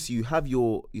 Yeah. Obviously, you have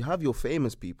your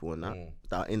famous people and that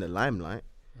are in the limelight,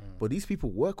 but these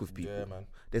people work with people. Yeah, man.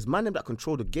 There's man that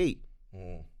control the gate.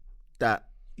 That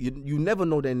you never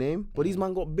know their name, but these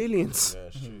man got billions. Yeah,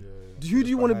 Who do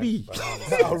you want to be?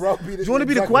 Do you want to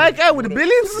be the quiet guy with the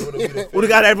billions? Or the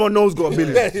guy that everyone knows got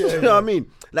billions? You know what I mean?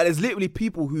 Like, there's literally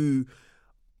people who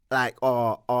like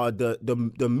are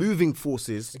the moving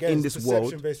forces in this world.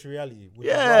 Perception-based reality. Would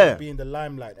Yeah. you be in the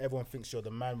limelight, everyone thinks you're the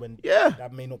man when Yeah.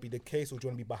 that may not be the case, or do you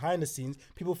want to be behind the snes?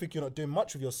 People think you're not doing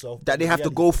much with yourself. That they have to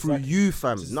go through you,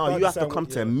 fam. Just No, you have to understand come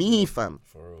what- to yeah. me, fam,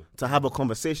 For real. to have a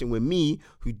conversation with me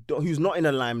who's not in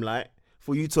the limelight.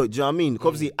 For you to, do you know what I mean?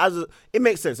 'Cause obviously, it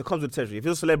makes sense. It comes with territory. If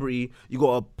you're a celebrity, you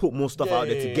gotta put more stuff out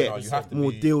there to get No, you have to more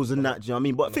be deals and that. Do you know what I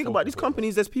mean? But think about these focus,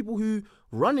 companies. There's people who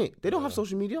run it. They don't have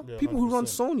social media. People who run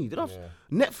 100%. Sony. They don't have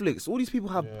Netflix. All these people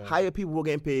have hire people who are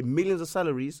getting paid millions of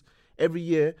salaries every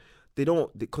year. They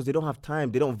don't, because they don't have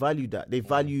time. They don't value that. They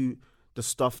value the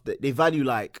stuff that they value,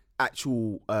 like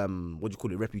actual what do you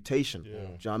call it, reputation. Do you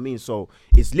know what I mean? So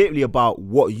it's literally about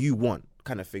what you want,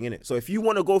 kind of thing, innit? So if you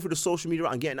want to go through the social media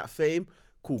and getting that fame,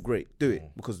 cool, great, do it,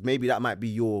 because maybe that might be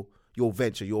your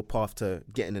venture, your path to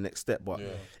getting the next step. But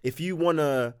if you want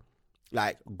to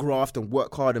like graft and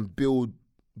work hard and build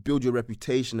your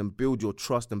reputation and build your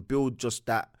trust and build just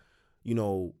that, you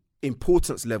know,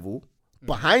 importance level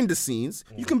behind the scenes,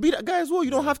 you can be that guy as well. You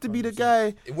don't have to be the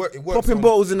guy It works popping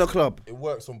bottles in the club. It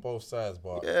works on both sides,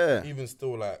 but even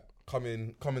still, like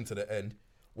coming to the end,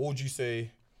 what would you say?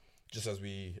 Just as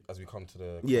we come to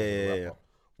the wrap up,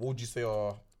 what would you say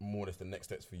are more or less the next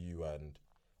steps for you, and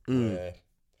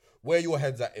where your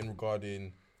head's at in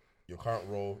regarding your current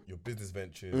role, your business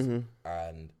ventures,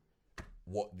 and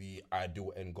what the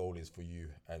ideal end goal is for you,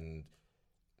 and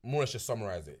more or less just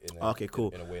summarize it in a way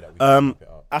that we can wrap it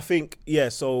up. I think,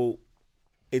 so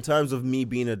in terms of me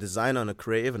being a designer and a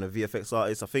creative and a VFX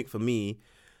artist, I think for me,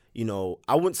 you know,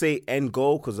 I wouldn't say end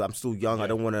goal because I'm still young. I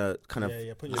don't want to kind of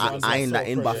iron that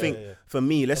in. But I think for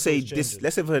me, let's say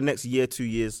for the next year, 2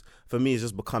 years, for me, it's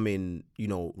just becoming, you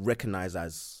know, recognized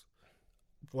as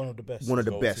one of the best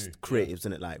creatives,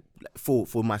 isn't it? Like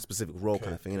for my specific role,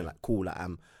 kind of thing. Innit? Like cool, like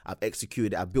I've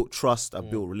executed, I've built trust, I've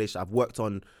built relationships, I've worked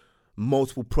on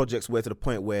multiple projects where to the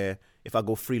point where if I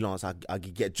go freelance, I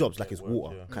get jobs like it's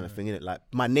water, kind of thing, innit? Like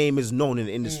my name is known in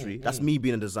the industry. That's me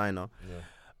being a designer.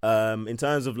 In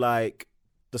terms of like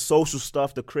the social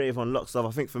stuff, the creative unlock stuff,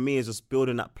 I think for me is just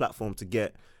building that platform to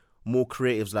get more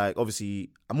creatives, like obviously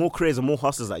more creatives and more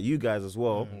hustlers like you guys as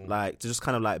well, like to just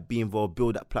kind of like be involved,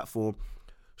 build that platform,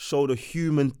 show the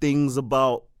human things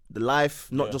about the life,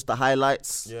 not just the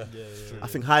highlights. I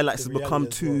think highlights have become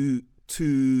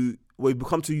we've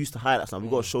become too used to highlights now. We've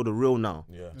got to show the real now.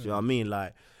 Do you know what I mean?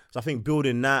 Like, so I think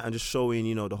building that and just showing,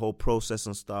 you know, the whole process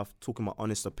and stuff, talking about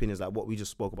honest opinions, like what we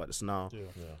just spoke about just now.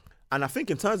 And I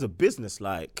think in terms of business,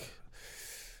 like,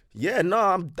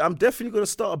 I'm definitely going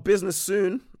to start a business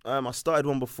soon. I started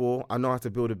one before. I know how to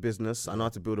build a business. I know how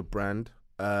to build a brand.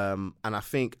 And I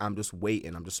think I'm just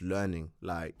waiting. I'm just learning.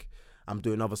 Like, I'm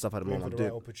doing other stuff at the moment.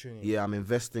 I'm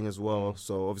investing as well.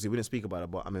 So obviously we didn't speak about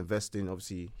it, but I'm investing.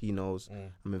 Obviously he knows.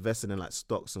 I'm investing in like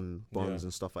stocks and bonds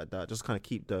and stuff like that. Just kind of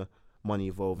keep the money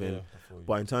evolving.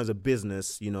 But in terms of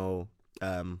business, you know,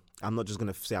 I'm not just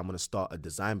going to say I'm going to start a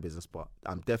design business, but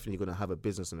I'm definitely going to have a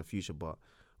business in the future. But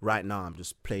right now I'm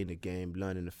just playing the game,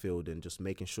 learning the field, and just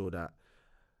making sure that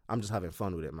I'm just having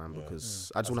fun with it, man,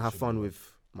 because I just want to have fun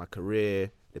with my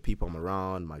career, the people I'm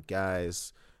around, my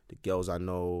guys, the girls I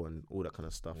know, and all that kind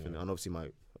of stuff. And obviously my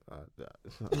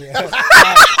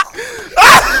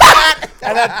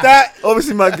and at that,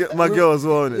 obviously my girl as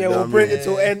well. We'll bring it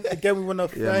to an end. Again, we want to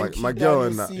thank my girl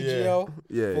and that.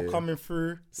 CGL for coming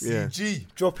through. CG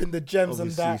dropping the gems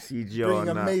obviously and that. CGL bringing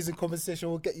and amazing conversation.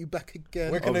 We'll get you back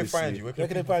again. Where can they find you? Where can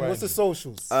they find you? What's the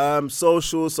socials?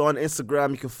 Socials. So on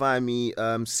Instagram, you can find me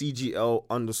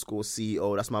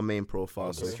CGL_CEO. That's my main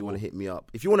profile. So if you want to hit me up,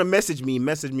 if you want to message me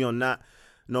on that.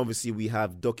 And obviously we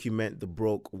have Document the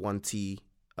Broke 1T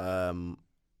on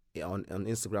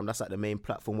Instagram. That's like the main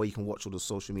platform where you can watch all the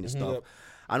social media stuff.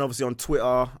 And obviously on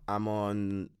Twitter, I'm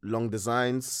on Long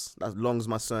Designs. That's Long's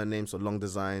my surname, so Long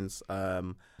Designs.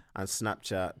 And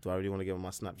Snapchat. Do I really want to give him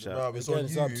my Snapchat? No, it's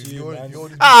up to you, man.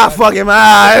 Fuck it,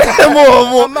 man.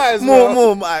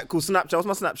 more. Alright, cool. Snapchat. What's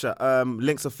my Snapchat?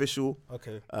 Links Official.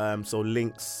 Okay. So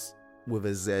Links with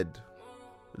a Z.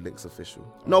 Links Official.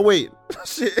 No, wait.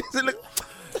 Shit. Is it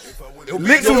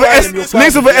Links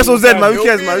with an S or Z, man. Who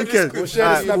cares, man?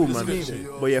 Alright, cool, man.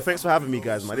 But yeah, thanks for having me,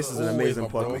 guys, man. This is an amazing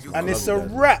podcast. And it's a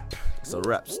wrap. It's a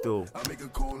wrap still.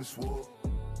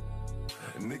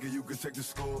 Nigga, you can check the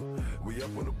score. We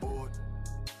up on the board.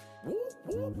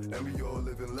 And we all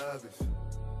living lavish.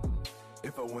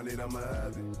 If I want it, I'ma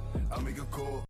have it. I make a call.